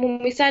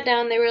 When we sat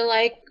down, they were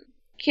like,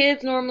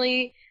 kids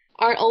normally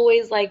aren't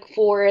always like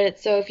for it,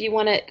 so if you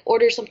want to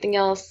order something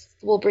else,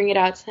 we'll bring it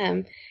out to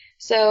him.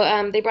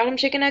 So they brought him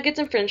chicken nuggets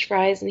and french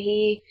fries, and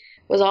he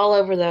was all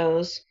over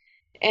those.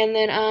 And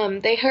then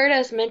they heard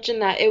us mention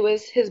that it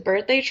was his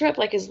birthday trip,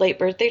 like his late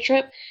birthday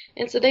trip,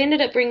 and so they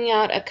ended up bringing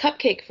out a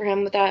cupcake for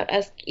him without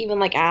us even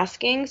like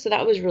asking, so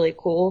that was really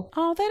cool.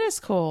 Oh, that is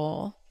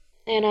cool.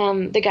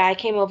 And the guy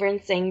came over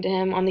and sang to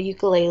him on the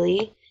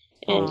ukulele,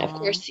 and of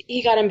course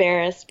he got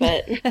embarrassed,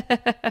 but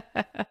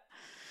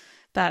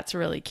That's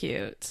really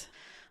cute.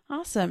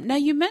 Awesome. Now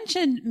you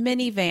mentioned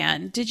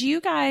minivan. Did you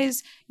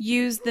guys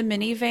use the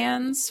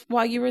minivans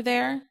while you were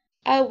there?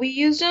 We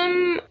used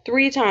them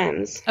 3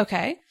 times.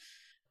 Okay.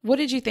 What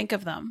did you think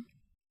of them?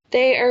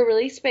 They are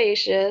really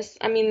spacious.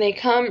 I mean, they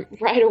come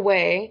right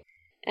away.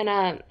 And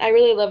I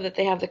really love that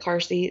they have the car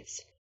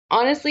seats.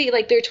 Honestly,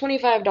 like they're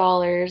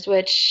 $25,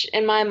 which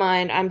in my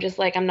mind, I'm just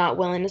like, I'm not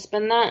willing to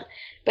spend that.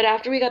 But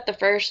after we got the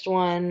first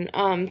one,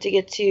 to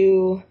get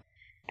to,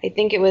 I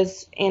think it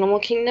was Animal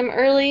Kingdom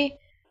early,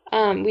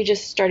 we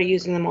just started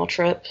using them all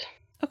trip.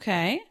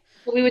 Okay.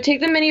 We would take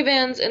the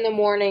minivans in the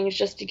mornings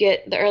just to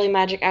get the early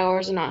magic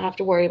hours and not have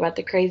to worry about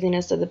the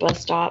craziness of the bus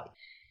stop.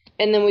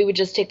 And then we would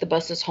just take the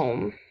buses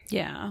home.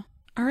 Yeah.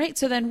 All right.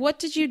 So then what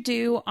did you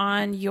do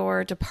on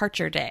your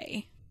departure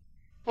day?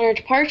 On our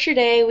departure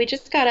day, we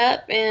just got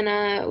up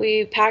and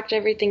we packed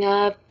everything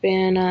up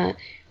and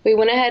we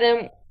went ahead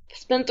and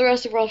spent the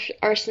rest of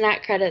our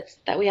snack credits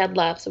that we had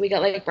left. So we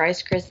got like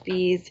Rice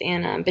Krispies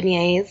and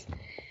beignets.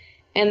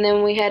 And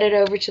then we headed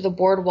over to the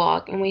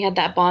boardwalk and we had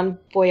that Bon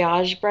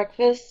Voyage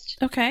breakfast.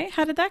 Okay.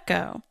 How did that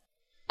go?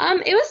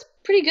 It was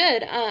pretty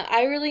good.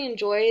 I really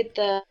enjoyed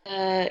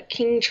the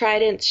King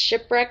Trident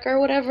shipwreck or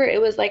whatever.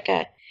 It was like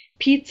a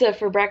pizza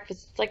for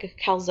breakfast. It's like a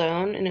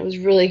calzone and it was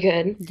really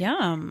good.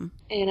 Yum.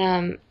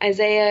 And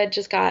Isaiah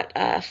just got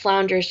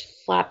Flounder's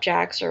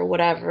flapjacks or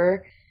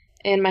whatever.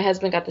 And my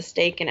husband got the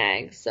steak and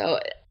eggs.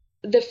 So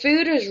the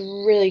food was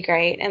really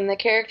great and the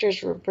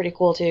characters were pretty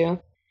cool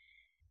too.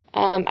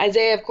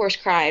 Isaiah, of course,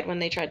 cried when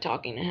they tried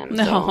talking to him.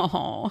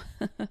 No.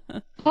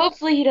 So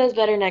hopefully he does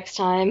better next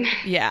time.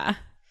 Yeah.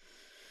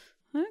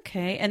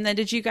 Okay. And then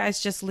did you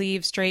guys just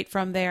leave straight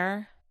from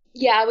there?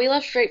 Yeah, we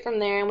left straight from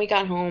there and we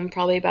got home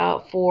probably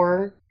about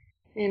 4.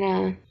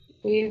 And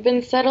we've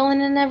been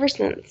settling in ever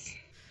since.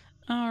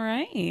 All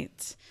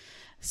right.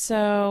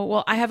 So,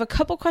 well, I have a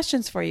couple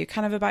questions for you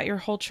kind of about your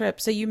whole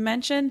trip. So you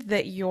mentioned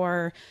that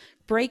your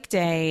break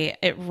day,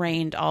 it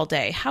rained all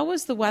day. How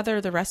was the weather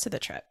the rest of the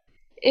trip?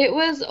 It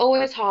was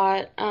always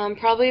hot.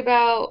 Probably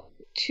about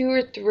 2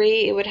 or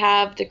 3, it would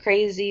have the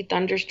crazy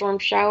thunderstorm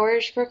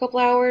showers for a couple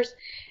hours,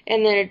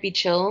 and then it'd be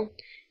chill.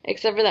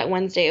 Except for that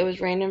Wednesday, it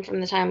was raining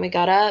from the time we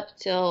got up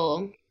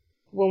till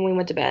when we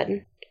went to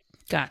bed.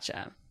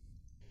 Gotcha.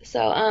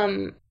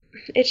 So,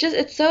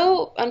 it's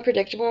so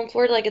unpredictable in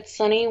Florida. Like, it's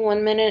sunny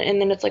one minute,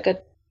 and then it's like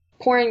a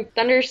pouring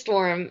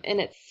thunderstorm,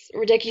 and it's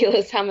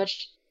ridiculous how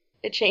much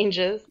it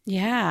changes.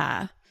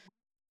 Yeah.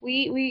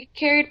 We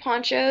carried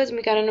ponchos and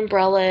we got an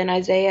umbrella and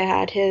Isaiah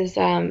had his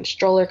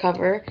stroller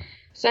cover.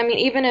 So, I mean,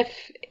 even if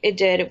it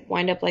did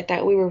wind up like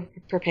that, we were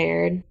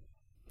prepared.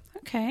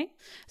 Okay.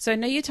 So I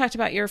know you talked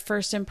about your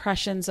first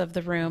impressions of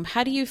the room.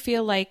 How do you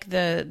feel like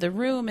the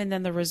room and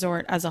then the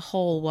resort as a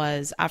whole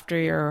was after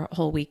your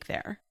whole week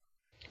there?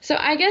 So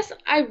I guess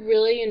I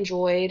really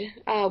enjoyed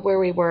where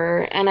we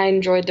were and I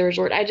enjoyed the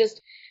resort.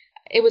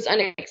 It was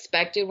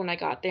unexpected when I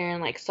got there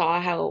and like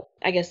saw how,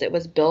 I guess, it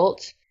was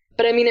built.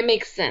 But I mean, it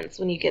makes sense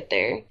when you get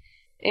there.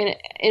 And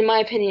in my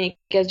opinion, it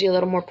gives you a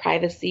little more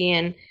privacy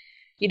and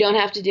you don't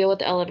have to deal with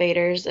the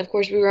elevators. Of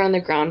course, we were on the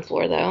ground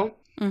floor though.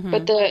 Mm-hmm.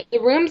 But the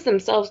rooms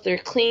themselves, they're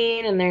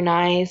clean and they're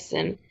nice.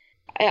 And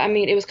I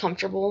mean, it was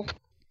comfortable.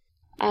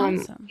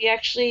 Awesome.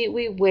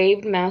 We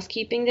waived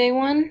mousekeeping day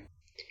 1.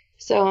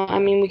 So, I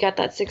mean, we got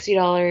that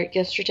 $60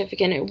 gift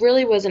certificate. And it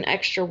really wasn't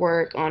extra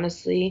work,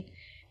 honestly.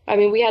 I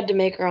mean, we had to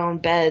make our own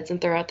beds and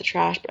throw out the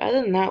trash. But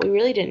other than that, we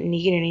really didn't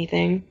need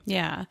anything.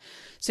 Yeah.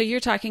 So you're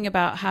talking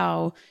about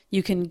how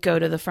you can go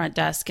to the front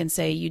desk and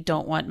say you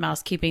don't want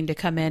mousekeeping to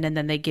come in and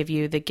then they give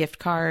you the gift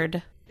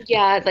card.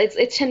 Yeah,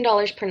 it's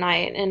 $10 per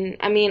night. And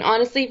I mean,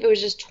 honestly, if it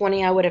was just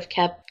 $20, I would have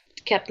kept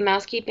the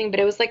mousekeeping, but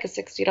it was like a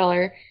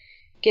 $60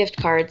 gift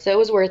card. So it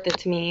was worth it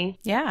to me.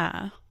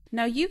 Yeah.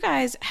 Now you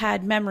guys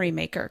had Memory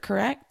Maker,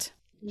 correct?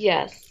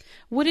 Yes.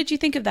 What did you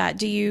think of that?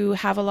 Do you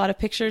have a lot of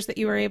pictures that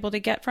you were able to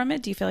get from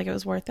it? Do you feel like it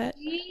was worth it?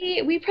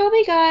 We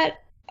probably got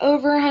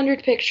over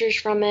 100 pictures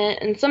from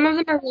it, and some of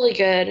them are really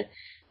good.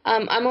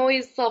 I'm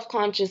always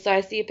self-conscious, so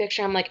I see a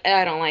picture, I'm like,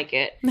 I don't like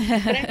it.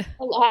 But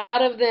a lot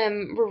of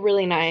them were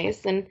really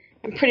nice, and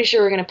I'm pretty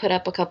sure we're going to put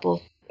up a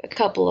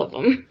couple of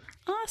them.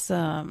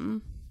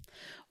 Awesome.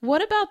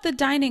 What about the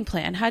dining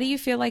plan? How do you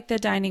feel like the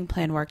dining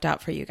plan worked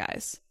out for you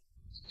guys?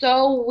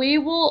 So we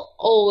will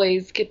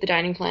always get the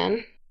dining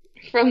plan.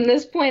 From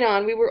this point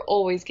on, we will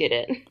always get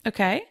it.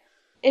 Okay.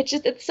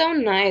 It's so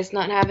nice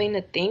not having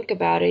to think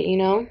about it, you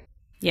know?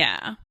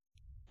 Yeah.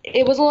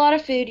 It was a lot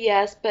of food,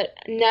 yes, but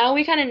now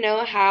we kind of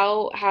know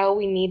how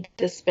we need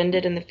to spend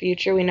it in the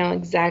future. We know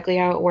exactly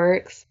how it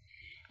works.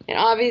 And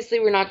obviously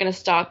we're not going to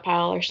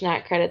stockpile our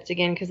snack credits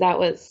again because that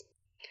was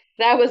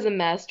a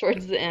mess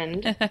towards the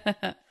end.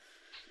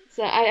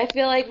 So I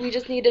feel like we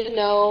just need to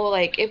know,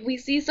 like, if we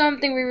see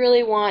something we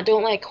really want,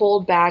 don't, like,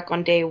 hold back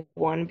on day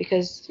 1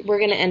 because we're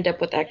going to end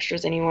up with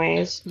extras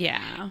anyways.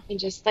 Yeah. And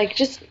just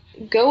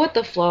go with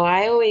the flow.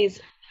 I always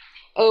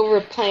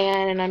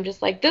over-plan, and I'm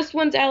just like, this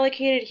one's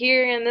allocated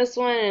here and this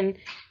one, and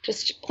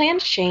just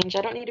plans change.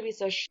 I don't need to be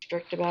so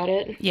strict about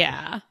it.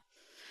 Yeah.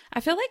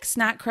 I feel like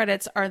snack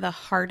credits are the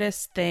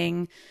hardest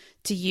thing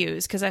to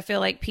use, because I feel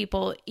like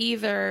people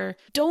either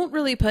don't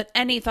really put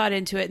any thought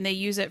into it and they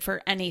use it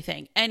for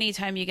anything.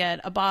 Anytime you get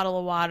a bottle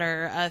of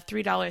water, a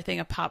 $3 thing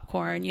of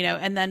popcorn,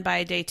 and then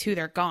by day 2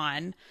 they're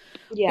gone.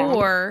 Yeah.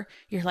 Or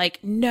you're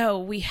like, no,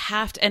 we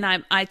have to, and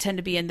I tend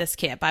to be in this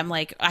camp. I'm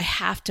like, I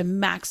have to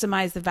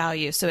maximize the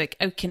value. So I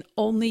can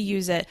only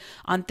use it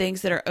on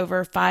things that are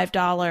over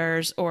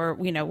 $5 or,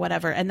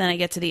 whatever. And then I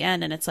get to the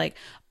end and it's like,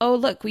 oh,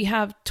 look, we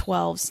have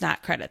 12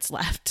 snack credits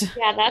left.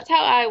 Yeah, that's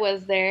how I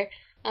was there.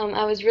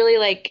 I was really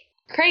like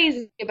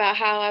crazy about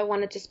how I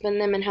wanted to spend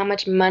them and how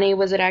much money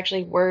was it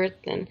actually worth.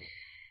 And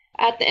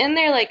at the end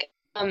there, like,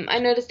 I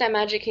noticed at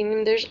Magic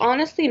Kingdom, there's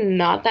honestly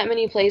not that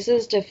many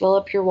places to fill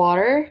up your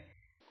water.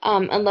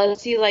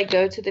 Unless you like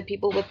go to the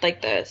people with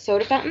like the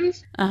soda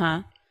fountains.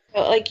 Uh-huh.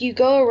 So, like you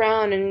go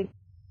around and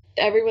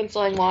everyone's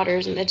selling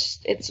waters, and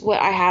it's what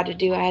I had to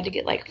do. I had to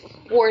get like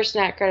 4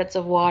 snack credits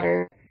of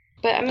water.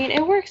 But I mean,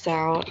 it works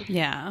out.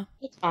 Yeah.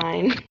 It's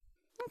fine.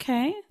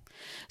 Okay.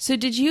 So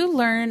did you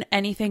learn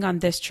anything on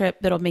this trip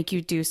that'll make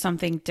you do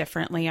something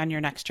differently on your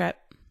next trip?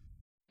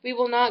 We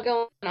will not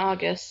go in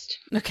August.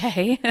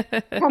 Okay.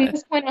 From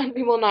this point on,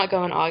 we will not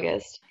go in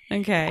August.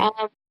 Okay.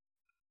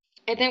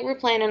 I think we're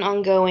planning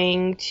on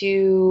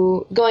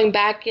going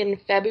back in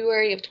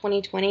February of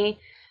 2020.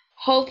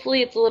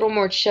 Hopefully it's a little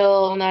more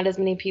chill, not as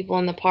many people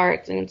in the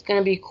parks, and it's going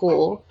to be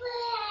cool.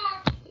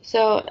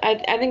 So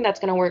I think that's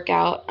going to work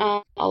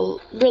out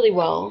really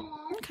well.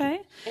 Okay.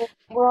 And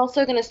we're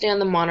also going to stay on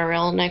the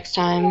monorail next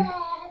time.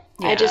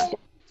 Yeah. I just think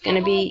it's going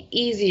to be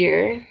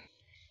easier.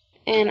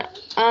 And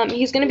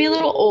he's going to be a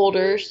little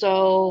older,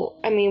 so,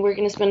 I mean, we're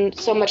going to spend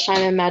so much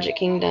time in Magic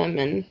Kingdom,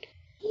 and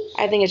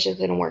I think it's just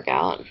going to work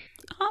out.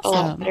 Awesome.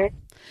 A lot better.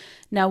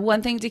 Now,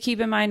 one thing to keep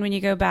in mind when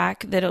you go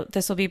back, that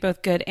this will be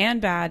both good and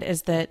bad,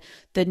 is that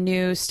the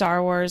new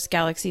Star Wars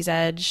Galaxy's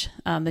Edge,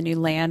 the new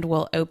land,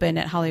 will open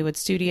at Hollywood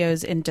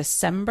Studios in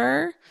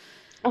December.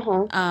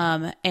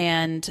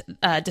 And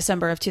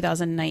December of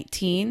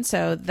 2019.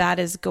 So that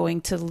is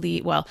going to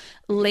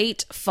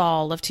late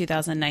fall of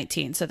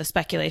 2019. So the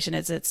speculation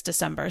is it's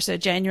December. So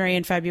January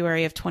and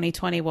February of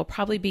 2020 will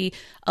probably be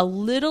a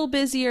little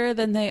busier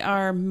than they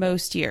are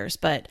most years,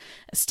 but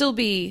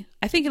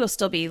I think it'll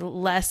still be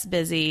less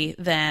busy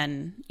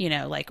than,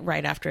 like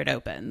right after it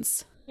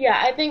opens. Yeah,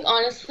 I think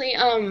honestly,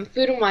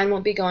 Food and Wine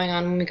won't be going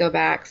on when we go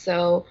back.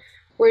 So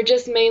we're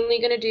just mainly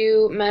going to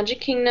do Magic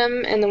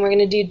Kingdom, and then we're going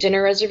to do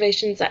dinner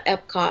reservations at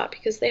Epcot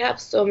because they have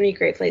so many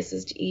great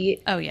places to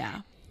eat. Oh, yeah.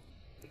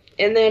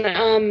 And then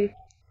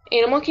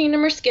Animal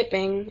Kingdom we're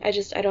skipping.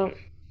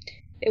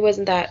 It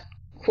wasn't that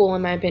cool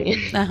in my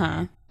opinion.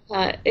 Uh-huh.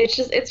 It's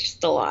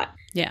just a lot.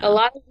 Yeah. A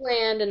lot of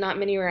land and not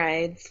many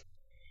rides.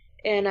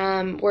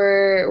 And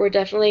we're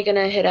definitely going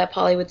to hit up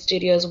Hollywood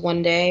Studios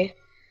one day.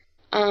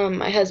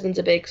 My husband's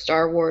a big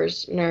Star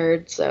Wars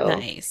nerd, so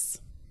nice.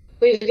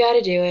 We've got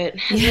to do it.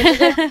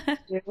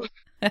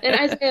 And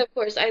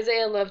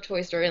Isaiah loved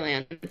Toy Story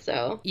Land,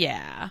 so.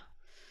 Yeah.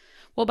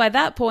 Well, by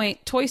that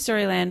point, Toy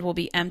Story Land will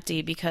be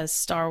empty because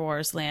Star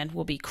Wars Land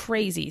will be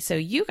crazy. So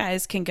you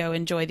guys can go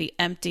enjoy the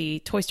empty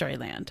Toy Story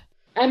Land.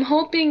 I'm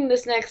hoping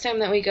this next time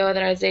that we go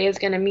that Isaiah is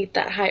going to meet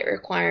that height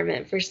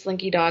requirement for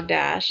Slinky Dog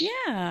Dash.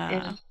 Yeah.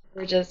 And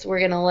we're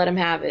going to let him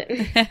have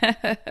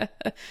it.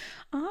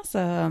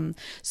 Awesome.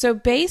 So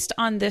based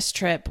on this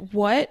trip,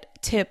 what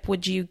tip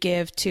would you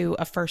give to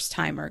a first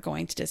timer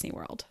going to Disney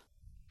World?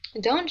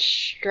 Don't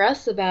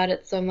stress about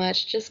it so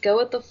much. Just go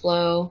with the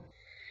flow.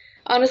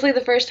 Honestly,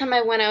 the first time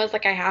I went, I was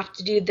like, I have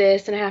to do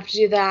this and I have to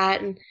do that.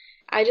 And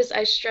I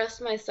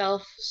stressed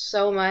myself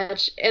so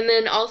much. And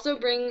then also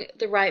bring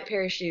the right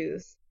pair of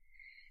shoes.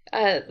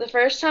 The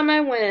first time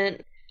I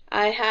went,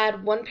 I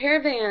had one pair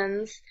of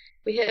Vans.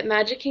 We hit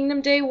Magic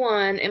Kingdom day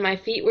 1, and my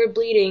feet were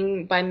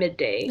bleeding by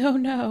midday. Oh,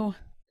 no.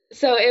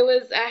 So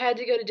I had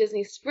to go to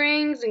Disney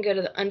Springs and go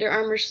to the Under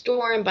Armour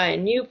store and buy a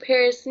new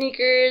pair of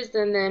sneakers,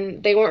 and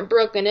then they weren't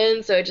broken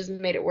in, so it just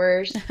made it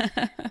worse.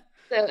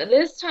 So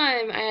this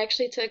time, I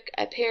actually took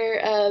a pair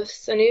of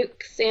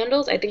Sanuk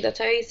sandals, I think that's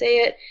how you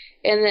say it,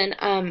 and then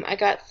I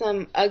got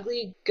some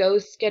ugly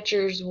Ghost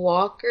Skechers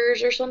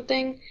walkers or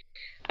something.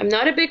 I'm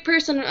not a big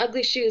person on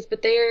ugly shoes,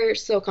 but they are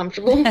so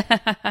comfortable.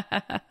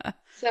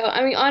 So,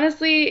 I mean,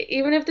 honestly,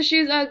 even if the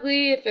shoe's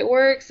ugly, if it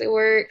works, it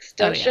works.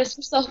 Don't stress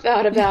yourself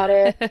out about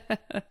it.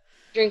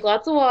 Drink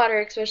lots of water,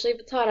 especially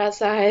if it's hot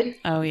outside.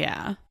 Oh,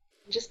 yeah.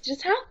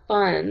 Just have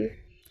fun.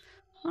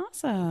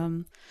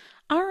 Awesome.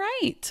 All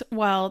right.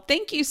 Well,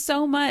 thank you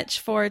so much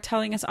for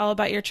telling us all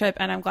about your trip,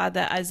 and I'm glad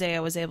that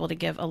Isaiah was able to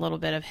give a little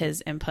bit of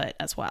his input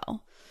as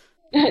well.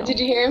 Did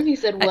you hear him? He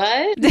said,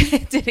 what?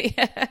 Did he?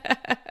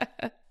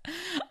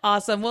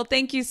 Awesome. Well,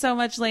 thank you so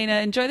much, Lena.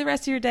 Enjoy the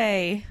rest of your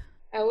day.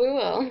 Oh, we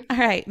will. All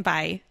right.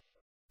 Bye.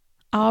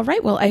 All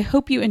right. Well, I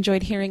hope you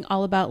enjoyed hearing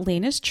all about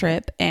Lena's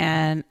trip,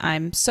 and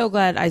I'm so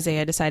glad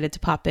Isaiah decided to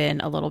pop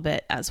in a little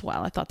bit as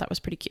well. I thought that was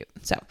pretty cute.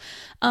 So,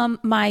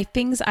 my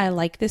things I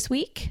like this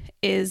week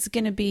is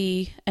going to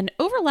be an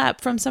overlap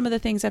from some of the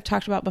things I've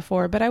talked about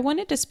before, but I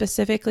wanted to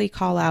specifically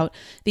call out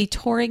the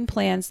touring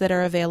plans that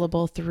are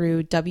available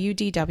through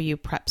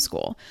WDW Prep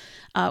School.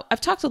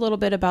 I've talked a little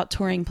bit about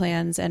touring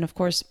plans, and of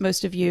course,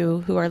 most of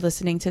you who are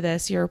listening to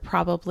this, you're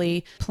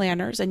probably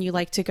planners and you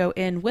like to go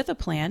in with a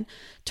plan.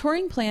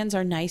 Touring plans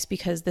are nice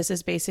because this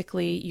is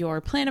basically your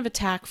plan of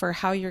attack for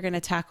how you're going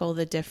to tackle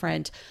the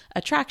different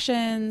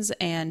attractions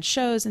and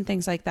shows and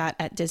things like that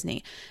at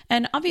Disney.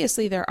 And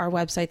obviously, there are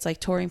websites like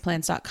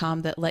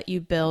touringplans.com that let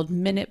you build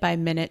minute by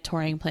minute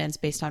touring plans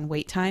based on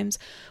wait times.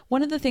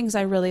 One of the things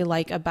I really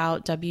like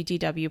about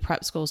WDW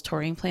Prep School's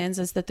touring plans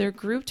is that they're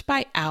grouped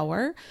by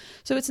hour.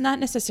 So it's not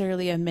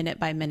necessarily a minute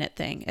by minute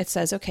thing. It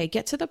says, okay,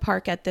 get to the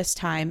park at this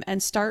time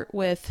and start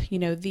with,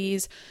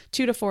 these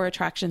 2 to 4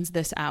 attractions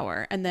this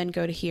hour, and then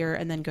go to here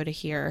and then go to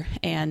here.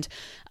 And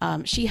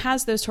she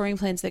has those touring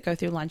plans that go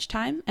through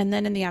lunchtime. And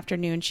then in the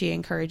afternoon, she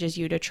encourages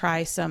you to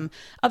try some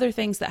other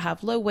things that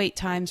have low wait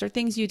times or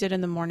things you did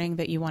in the morning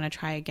that you want to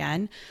try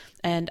again.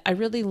 And I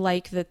really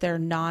like that they're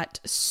not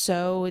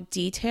so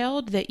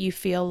detailed that you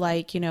feel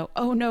like,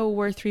 oh no,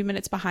 we're 3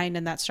 minutes behind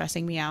and that's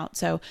stressing me out.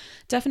 So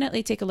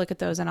definitely take a look at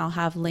those, and I'll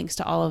have links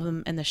to all of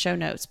them in the show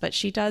notes. But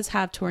she does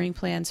have touring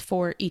plans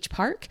for each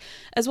park,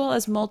 as well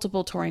as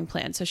multiple touring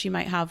plans. So she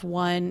might have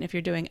one if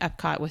you're doing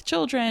Epcot with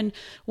children,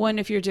 one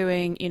if you're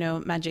doing,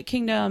 Magic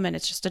Kingdom and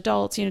it's just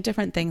adults,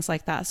 different things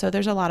like that. So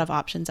there's a lot of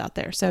options out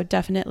there. So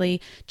definitely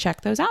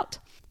check those out.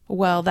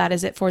 Well, that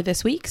is it for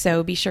this week.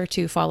 So be sure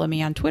to follow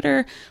me on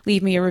Twitter,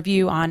 leave me a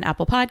review on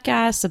Apple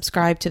Podcasts,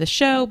 subscribe to the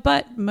show,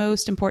 but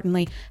most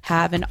importantly,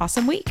 have an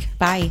awesome week.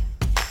 Bye.